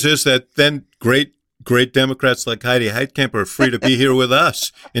good news is that then great Democrats like Heidi Heitkamp are free to be here with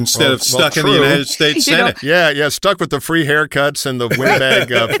us instead of stuck in the United States Senate. Yeah, stuck with the free haircuts and the windbag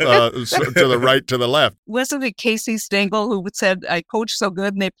to the right, to the left. Wasn't it Casey Stengel who said, I coach so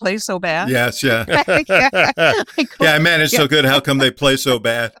good and they play so bad? Yes, yeah. I manage so good, how come they play so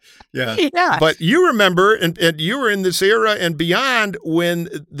bad? Yeah. But you remember, and you were in this era and beyond, when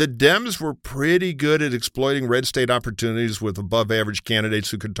the Dems were pretty good at exploiting red state opportunities with above-average candidates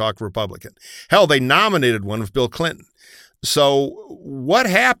who could talk Republican. Hell, they nominated one with Bill Clinton. So what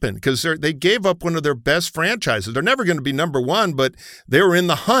happened? Because they gave up one of their best franchises. They're never going to be number one, but they were in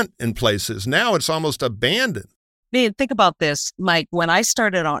the hunt in places. Now it's almost abandoned. I mean, think about this, Mike. When I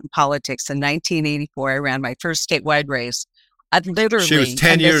started out in politics in 1984, I ran my first statewide race. She was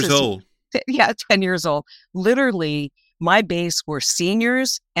 10 years old. Yeah, 10 years old. Literally, my base were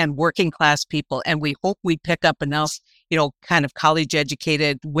seniors and working class people. And we hope we pick up enough, you know, kind of college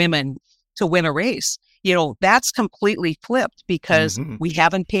educated women to win a race. You know, that's completely flipped because we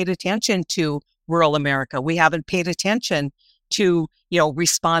haven't paid attention to rural America. We haven't paid attention to, you know,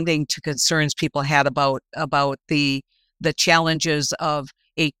 responding to concerns people had about the challenges of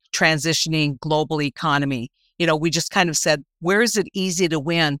a transitioning global economy. You know, we just kind of said, where is it easy to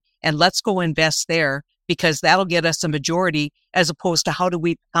win? And let's go invest there because that'll get us a majority, as opposed to how do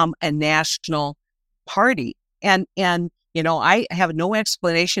we become a national party? And you know, I have no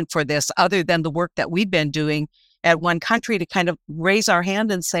explanation for this other than the work that we've been doing at One Country to kind of raise our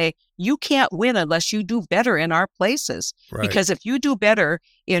hand and say, you can't win unless you do better in our places. Right. Because if you do better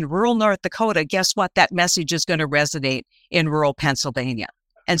in rural North Dakota, guess what? That message is going to resonate in rural Pennsylvania.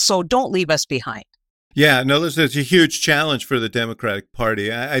 And so don't leave us behind. Yeah, no, there's a huge challenge for the Democratic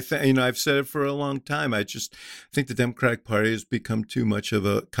Party. I've said it for a long time. I think the Democratic Party has become too much of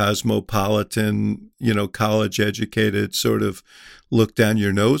a cosmopolitan, you know, college-educated sort of look down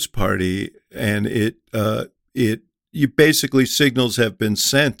your nose party, and you basically signals have been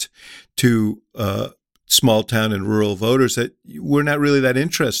sent to small town and rural voters that we're not really that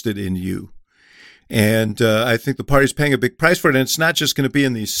interested in you. And I think the party's paying a big price for it. And it's not just going to be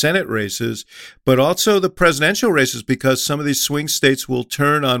in these Senate races, but also the presidential races, because some of these swing states will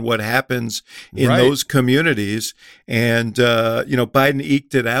turn on what happens in those communities. And, you know, Biden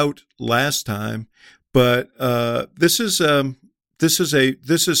eked it out last time. But this is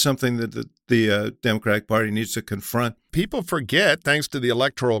something that the Democratic Party needs to confront. People forget, thanks to the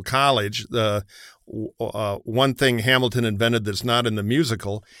Electoral College, the one thing Hamilton invented that's not in the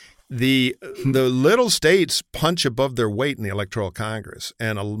musical. The little states punch above their weight in the Electoral Congress,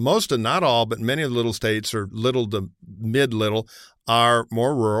 and most, and not all, but many of the little states, or little to mid-little, are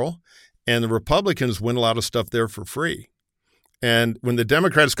more rural, and the Republicans win a lot of stuff there for free. And when the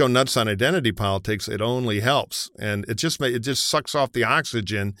Democrats go nuts on identity politics, it only helps, and it just sucks off the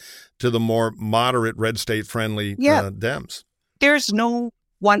oxygen to the more moderate, red state-friendly Dems. There's no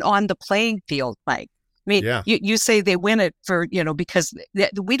one on the playing field, Mike. I mean, you say they win it for, you know, because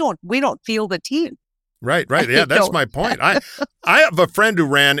we don't feel the team. Right. Yeah, that's my point. I have a friend who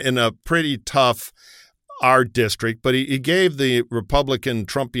ran in a pretty tough R district, but he gave the Republican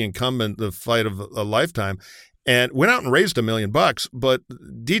Trumpy incumbent the fight of a lifetime and went out and raised $1 million, but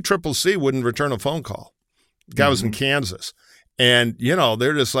DCCC wouldn't return a phone call. The guy was in Kansas. And,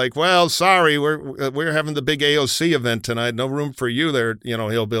 they're just like, well, sorry, we're having the big AOC event tonight. No room for you there,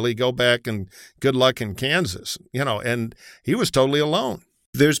 hillbilly. Go back and good luck in Kansas, and he was totally alone.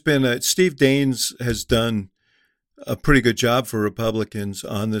 There's been Steve Daines has done a pretty good job for Republicans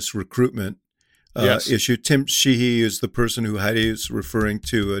on this recruitment issue. Tim Sheehy is the person who Heidi is referring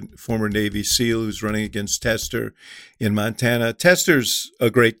to, a former Navy SEAL who's running against Tester in Montana. Tester's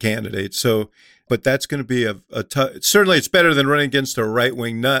a great candidate, but that's going to be a tough. Certainly, it's better than running against a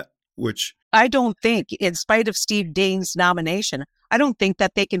right-wing nut, which I don't think, in spite of Steve Daines' nomination, I don't think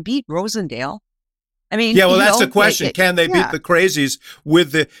that they can beat Rosendale. I mean, yeah, well, that's the question. Can they beat the crazies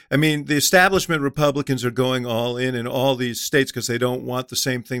with the establishment Republicans are going all in all these states because they don't want the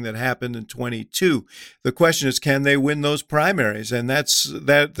same thing that happened in 22. The question is, can they win those primaries? And that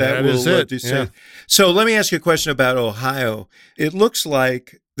will let you say. So let me ask you a question about Ohio. It looks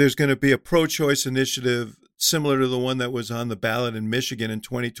like there's going to be a pro-choice initiative similar to the one that was on the ballot in Michigan in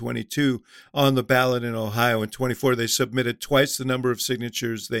 2022, on the ballot in Ohio in 24. They submitted twice the number of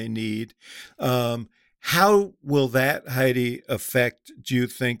signatures they need. How will that, Heidi, affect, do you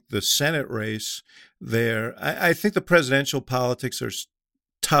think, the Senate race there? I think the presidential politics are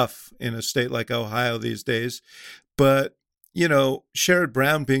tough in a state like Ohio these days. But, Sherrod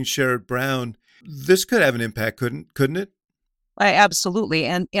Brown being Sherrod Brown, this could have an impact, couldn't it? Absolutely.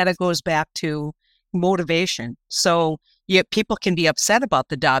 And it goes back to motivation. So people can be upset about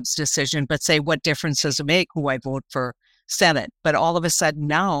the Dobbs decision, but say, what difference does it make who I vote for Senate? But all of a sudden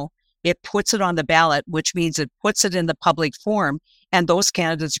now it puts it on the ballot, which means it puts it in the public forum, and those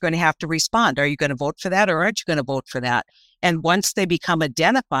candidates are going to have to respond. Are you going to vote for that or aren't you going to vote for that? And once they become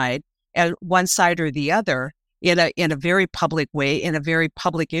identified at one side or the other in a very public way, in a very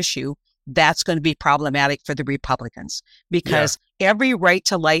public issue, that's going to be problematic for the Republicans, because every right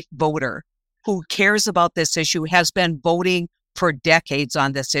to life voter who cares about this issue has been voting for decades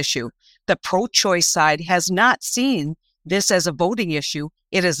on this issue. The pro-choice side has not seen this as a voting issue.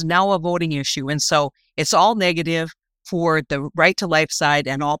 It is now a voting issue. And so it's all negative for the right to life side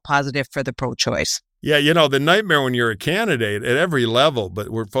and all positive for the pro-choice. Yeah, the nightmare when you're a candidate at every level, but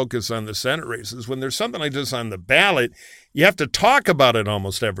we're focused on the Senate races, when there's something like this on the ballot, you have to talk about it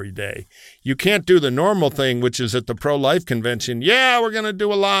almost every day. You can't do the normal thing, which is at the pro-life convention. Yeah, we're going to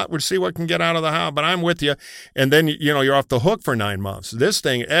do a lot. We'll see what can get out of the house, but I'm with you. And then, you're off the hook for 9 months. This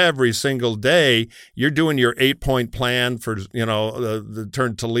thing, every single day, you're doing your 8-point plan for, the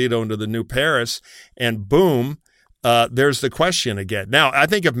turn Toledo into the new Paris, and boom, there's the question again. Now, I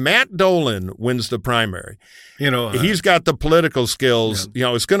think if Matt Dolan wins the primary, he's got the political skills.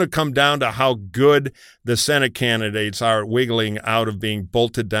 Yeah. It's going to come down to how good the Senate candidates are at wiggling out of being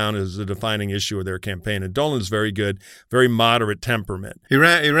bolted down as the defining issue of their campaign. And Dolan's very good, very moderate temperament. He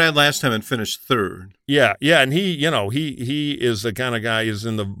ran last time and finished third. Yeah, and he is the kind of guy who's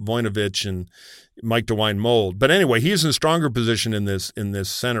in the Voinovich and Mike DeWine mold. But anyway, he's in a stronger position in this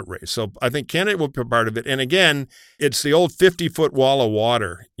Senate race. So I think candidate will be part of it. And again, it's the old 50-foot wall of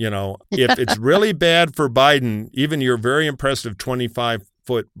water. If it's really bad for Biden, even your very impressive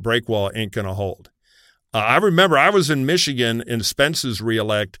 25-foot break wall ain't going to hold. I remember I was in Michigan in Spence's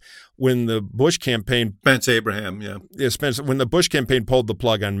reelect when the Bush campaign. Spence Abraham, yeah. Spence, when the Bush campaign pulled the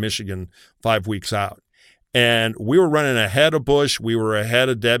plug on Michigan 5 weeks out. And we were running ahead of Bush. We were ahead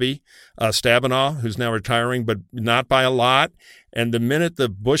of Debbie Stabenow, who's now retiring, but not by a lot. And the minute the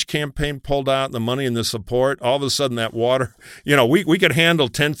Bush campaign pulled out the money and the support, all of a sudden that water, we could handle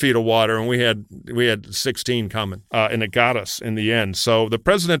 10 feet of water, and we had 16 coming, and it got us in the end. So the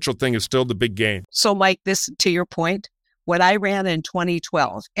presidential thing is still the big game. So, Mike, this to your point, when I ran in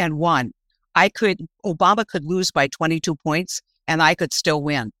 2012 and won, Obama could lose by 22 points, and I could still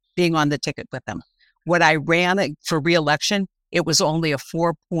win, being on the ticket with him. When I ran for re-election, it was only a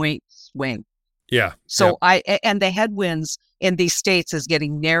 4-point swing. Yeah. So and the headwinds in these states is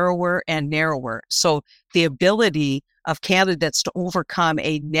getting narrower and narrower. So the ability of candidates to overcome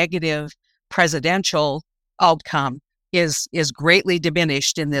a negative presidential outcome is greatly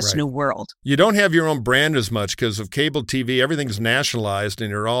diminished in this new world. You don't have your own brand as much because of cable TV. Everything's nationalized, and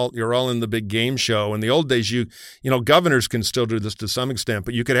you're all in the big game show. In the old days, governors can still do this to some extent,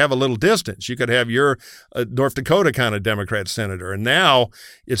 but you could have a little distance. You could have your North Dakota kind of Democrat senator, and now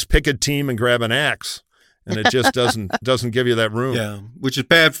it's pick a team and grab an axe. And it just doesn't give you that room. Yeah, which is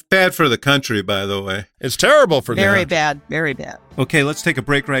bad for the country, by the way. It's terrible for them. Very bad, very bad. Okay, let's take a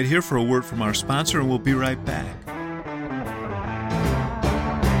break right here for a word from our sponsor, and we'll be right back.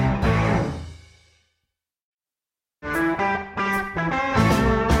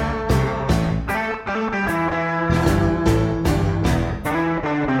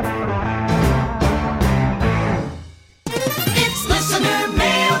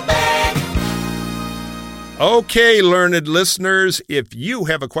 Okay, learned listeners, if you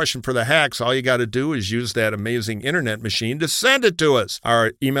have a question for the hacks, all you got to do is use that amazing internet machine to send it to us.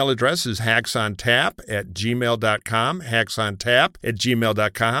 Our email address is hacksontap@gmail.com,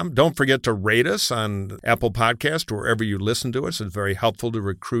 hacksontap@gmail.com. Don't forget to rate us on Apple Podcast or wherever you listen to us. It's very helpful to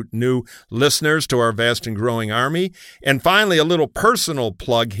recruit new listeners to our vast and growing army. And finally, a little personal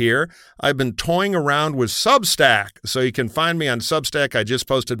plug here. I've been toying around with Substack, so you can find me on Substack. I just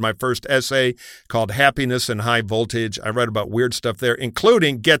posted my first essay called Happiness and High Voltage. I read about weird stuff there,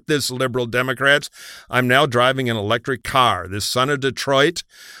 including, get this, liberal Democrats, I'm now driving an electric car. This son of Detroit,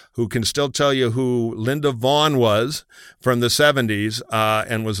 who can still tell you who Linda Vaughn was from the 70s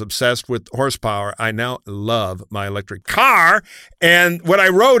and was obsessed with horsepower. I now love my electric car. And what I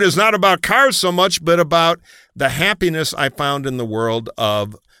wrote is not about cars so much, but about the happiness I found in the world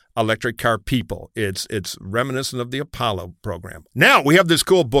of electric car people. It's reminiscent of the Apollo program. Now we have this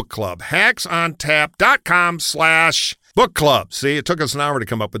cool book club, hacksontap.com/book club. See, it took us an hour to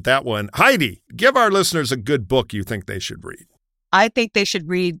come up with that one. Heidi, give our listeners a good book you think they should read. I think they should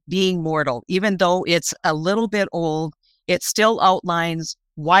read Being Mortal. Even though it's a little bit old, it still outlines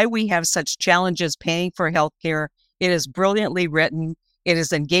why we have such challenges paying for healthcare. It is brilliantly written. It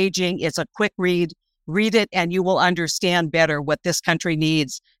is engaging. It's a quick read. Read it and you will understand better what this country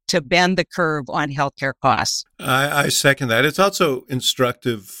needs to bend the curve on healthcare costs. I second that. It's also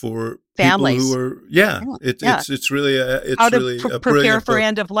instructive for families people who are, it's really a prepare brilliant for book.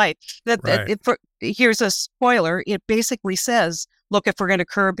 end of life. Here's a spoiler. It basically says, look, if we're going to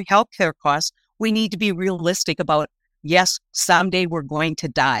curb healthcare costs, we need to be realistic about, yes, someday we're going to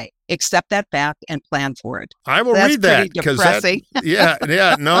die. Accept that fact and plan for it. I will read that because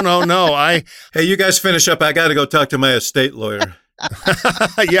no. Hey, you guys finish up. I got to go talk to my estate lawyer.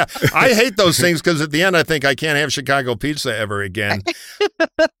 Yeah, I hate those things because at the end I think I can't have Chicago pizza ever again.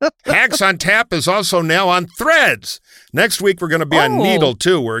 Hacks on Tap is also now on Threads. Next week we're going to be on Needle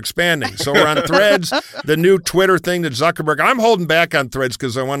too. We're expanding. So we're on Threads, the new Twitter thing that Zuckerberg. I'm holding back on Threads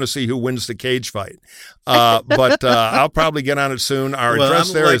because I want to see who wins the cage fight. But I'll probably get on it soon. Our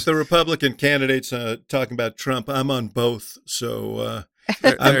address there is the Republican candidates talking about Trump. I'm on both. So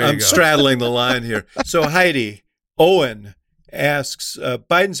I'm straddling the line here. So Heidi, Owen asks,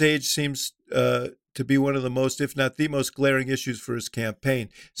 Biden's age seems to be one of the most, if not the most glaring issues for his campaign.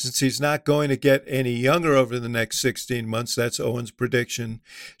 Since he's not going to get any younger over the next 16 months, that's Owen's prediction.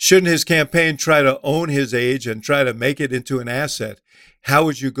 Shouldn't his campaign try to own his age and try to make it into an asset? How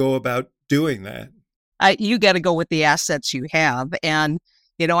would you go about doing that? You got to go with the assets you have. And,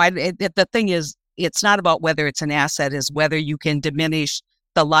 the thing is, it's not about whether it's an asset, is whether you can diminish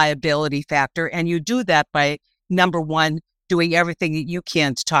the liability factor. And you do that by, number one, doing everything that you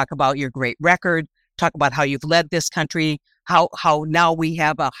can to talk about your great record, talk about how you've led this country, how now we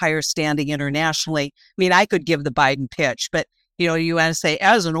have a higher standing internationally. I mean, I could give the Biden pitch, but, you want to say,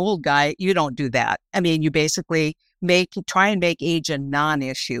 as an old guy, you don't do that. I mean, you basically try and make age a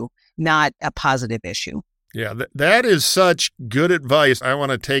non-issue, not a positive issue. Yeah, that is such good advice. I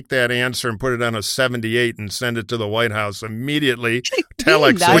want to take that answer and put it on a 78 and send it to the White House immediately.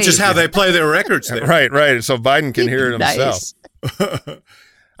 Telex, nice. Which is how they play their rerecords there. Right. So Biden can hear it himself. Nice.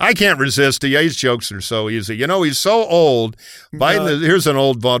 I can't resist. The age jokes are so easy. He's so old. Here's an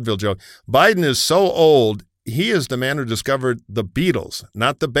old vaudeville joke. Biden is so old, he is the man who discovered the Beatles,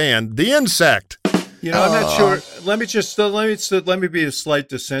 not the band, the insect. I'm not sure. Let me be a slight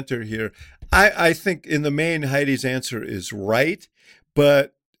dissenter here. I think in the main, Heidi's answer is right,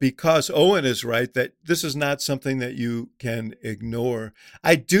 but because Owen is right, that this is not something that you can ignore.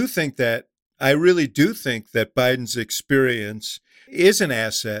 I really do think that Biden's experience is an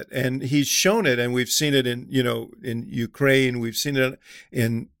asset, and he's shown it, and we've seen it in Ukraine. We've seen it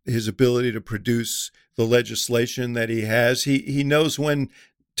in his ability to produce the legislation that he has. He knows when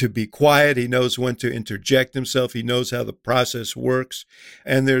to be quiet. He knows when to interject himself. He knows how the process works,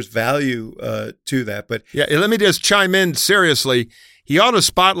 and there's value to that. But yeah, let me just chime in seriously. He ought to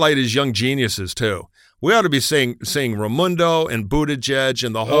spotlight his young geniuses too. We ought to be seeing Raimondo and Buttigieg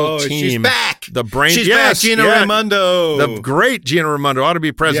and the whole team. She's back. The brain. She's back. Gina Raimondo. The great Gina Raimondo ought to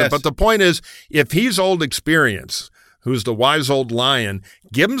be president. Yes. But the point is, if he's old experience, who's the wise old lion,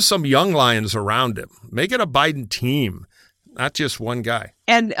 give him some young lions around him. Make it a Biden team. Not just one guy.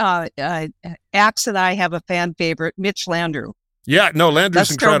 And Axe and I have a fan favorite, Mitch Landrieu. Yeah, no,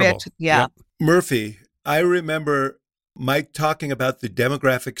 Landrieu's incredible. Yeah. Murphy, I remember Mike talking about the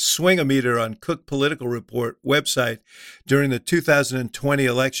demographic swing-o-meter on Cook Political Report website during the 2020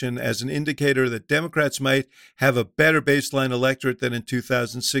 election as an indicator that Democrats might have a better baseline electorate than in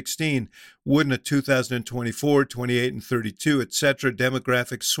 2016. Wouldn't a 2024, 28, and 32, etc.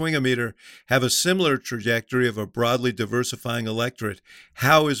 demographic swing-o-meter have a similar trajectory of a broadly diversifying electorate?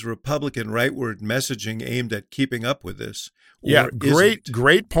 How is Republican rightward messaging aimed at keeping up with this? Yeah,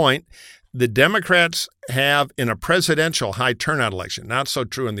 great point. The Democrats have, in a presidential high turnout election, not so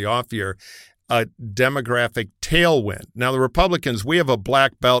true in the off year, a demographic tailwind. Now, the Republicans, we have a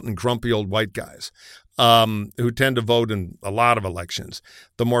black belt and grumpy old white guys who tend to vote in a lot of elections.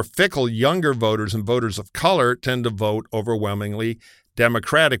 The more fickle younger voters and voters of color tend to vote overwhelmingly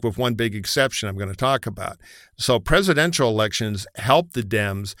Democratic, with one big exception I'm going to talk about. So presidential elections help the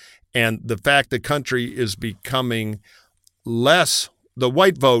Dems, and the fact the country is becoming less. The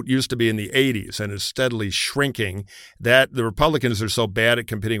white vote used to be in the 80s and is steadily shrinking. That the Republicans are so bad at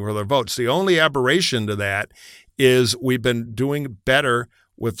competing for their votes. The only aberration to that is we've been doing better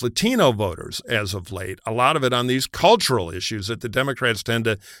with Latino voters as of late. A lot of it on these cultural issues that the Democrats tend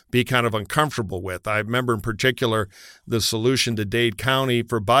to be kind of uncomfortable with. I remember in particular the solution to Dade County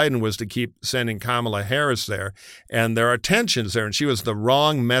for Biden was to keep sending Kamala Harris there. And there are tensions there, and she was the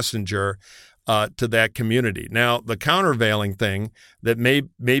wrong messenger to that community. Now, the countervailing thing that may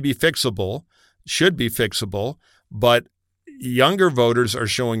be fixable, should be fixable, but younger voters are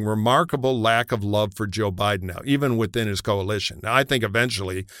showing remarkable lack of love for Joe Biden now, even within his coalition. Now, I think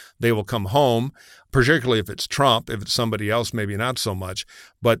eventually they will come home, particularly if it's Trump. If it's somebody else, maybe not so much.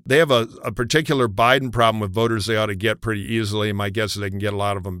 But they have a particular Biden problem with voters they ought to get pretty easily. My guess is they can get a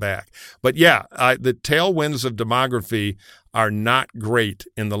lot of them back. But yeah, the tailwinds of demography are not great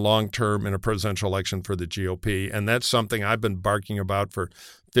in the long term in a presidential election for the GOP. And that's something I've been barking about for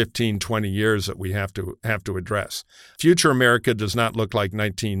 15, 20 years that we have to address. Future America does not look like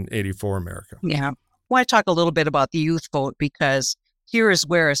 1984 America. Yeah. I want to talk a little bit about the youth vote, because here is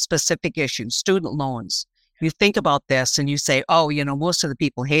where a specific issue, student loans. You think about this and you say, oh, most of the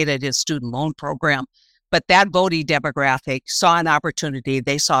people hated his student loan program. But that voting demographic saw an opportunity.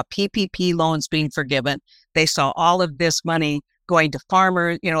 They saw PPP loans being forgiven. They saw all of this money going to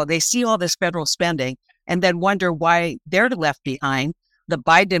farmers. They see all this federal spending and then wonder why they're left behind. The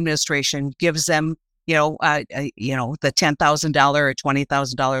Biden administration gives them, the $10,000 or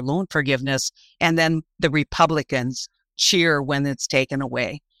 $20,000 loan forgiveness, and then the Republicans cheer when it's taken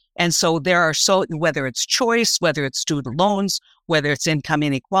away. And so whether it's choice, whether it's student loans, whether it's income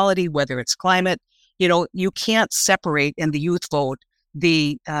inequality, whether it's climate, you can't separate in the youth vote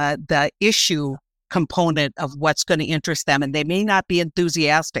the issue component of what's going to interest them. And they may not be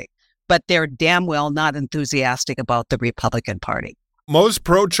enthusiastic, but they're damn well not enthusiastic about the Republican Party. Most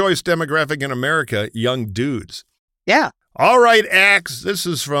pro-choice demographic in America, young dudes. Yeah. All right, Axe. This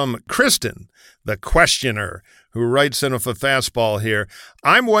is from Kristen, the questioner, who writes in with a fastball here.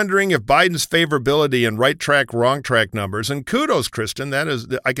 I'm wondering if Biden's favorability in right track, wrong track numbers, and kudos, Kristen,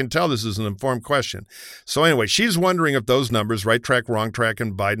 I can tell this is an informed question. So anyway, she's wondering if those numbers, right track, wrong track,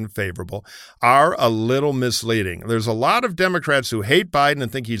 and Biden favorable, are a little misleading. There's a lot of Democrats who hate Biden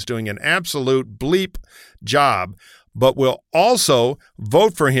and think he's doing an absolute bleep job, but will also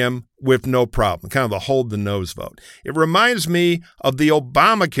vote for him with no problem, kind of the hold the nose vote. It reminds me of the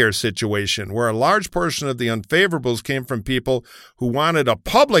Obamacare situation, where a large portion of the unfavorables came from people who wanted a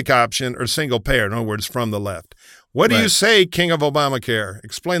public option or single payer, in other words, from the left. What do you say, King of Obamacare?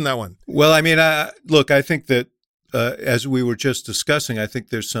 Explain that one. Well, I mean, look, I think that as we were just discussing, I think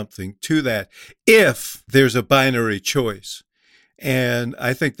there's something to that if there's a binary choice. And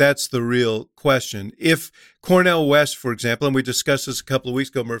I think that's the real question. If Cornel West, for example, and we discussed this a couple of weeks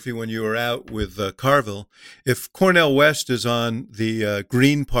ago, Murphy, when you were out with Carville, if Cornel West is on the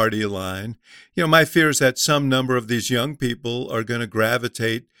Green Party line, my fear is that some number of these young people are going to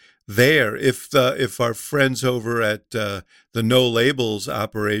gravitate there. If our friends over at the No Labels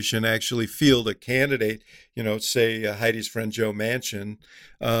operation actually field a candidate, say Heidi's friend Joe Manchin,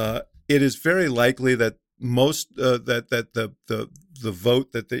 it is very likely that most that the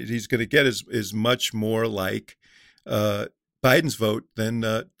vote that he's going to get is much more like Biden's vote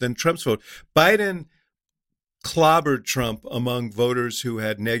than Trump's vote. Biden clobbered Trump among voters who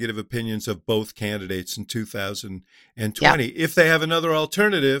had negative opinions of both candidates in 2020. Yeah. If they have another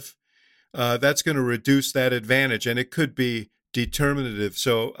alternative, that's going to reduce that advantage, and it could be determinative.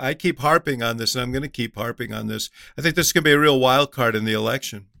 So I keep harping on this, and I'm going to keep harping on this. I think this is going to be a real wild card in the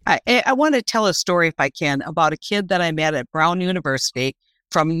election. I want to tell a story, if I can, about a kid that I met at Brown University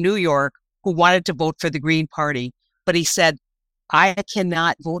from New York who wanted to vote for the Green Party, but he said, I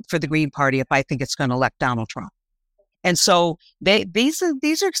cannot vote for the Green Party if I think it's going to elect Donald Trump. And so these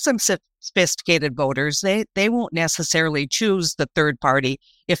are some sophisticated voters. They won't necessarily choose the third party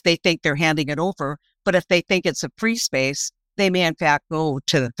if they think they're handing it over. But if they think it's a free space, they may in fact go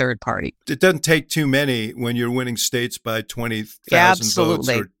to the third party. It doesn't take too many when you're winning states by 20,000 votes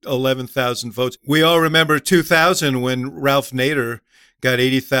or 11,000 votes. We all remember 2000 when Ralph Nader got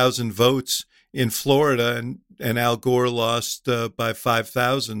 80,000 votes in Florida and Al Gore lost by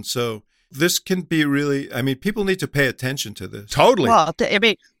 5,000. So this can be really, I mean, people need to pay attention to this. Totally. Well, I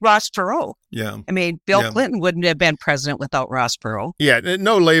mean, Ross Perot. Yeah. I mean, Bill Clinton wouldn't have been president without Ross Perot. Yeah,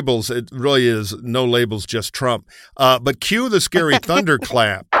 no labels. It really is no labels, just Trump. But cue the scary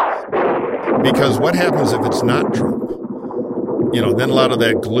thunderclap, because what happens if it's not Trump? Then a lot of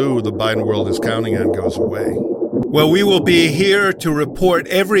that glue the Biden world is counting on goes away. Well, we will be here to report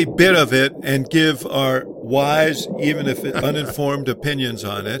every bit of it and give our wise, even if uninformed opinions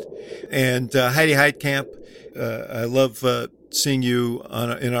on it. And Heidi Heitkamp, I love seeing you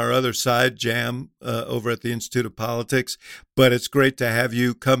in our other side jam over at the Institute of Politics, but it's great to have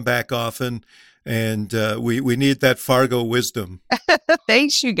you come back often. And we need that Fargo wisdom.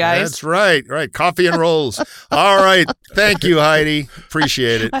 Thanks, you guys. That's right. Right. Coffee and rolls. All right. Thank you, Heidi.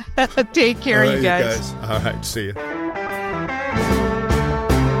 Appreciate it. Take care, All right, you guys. All right. See you.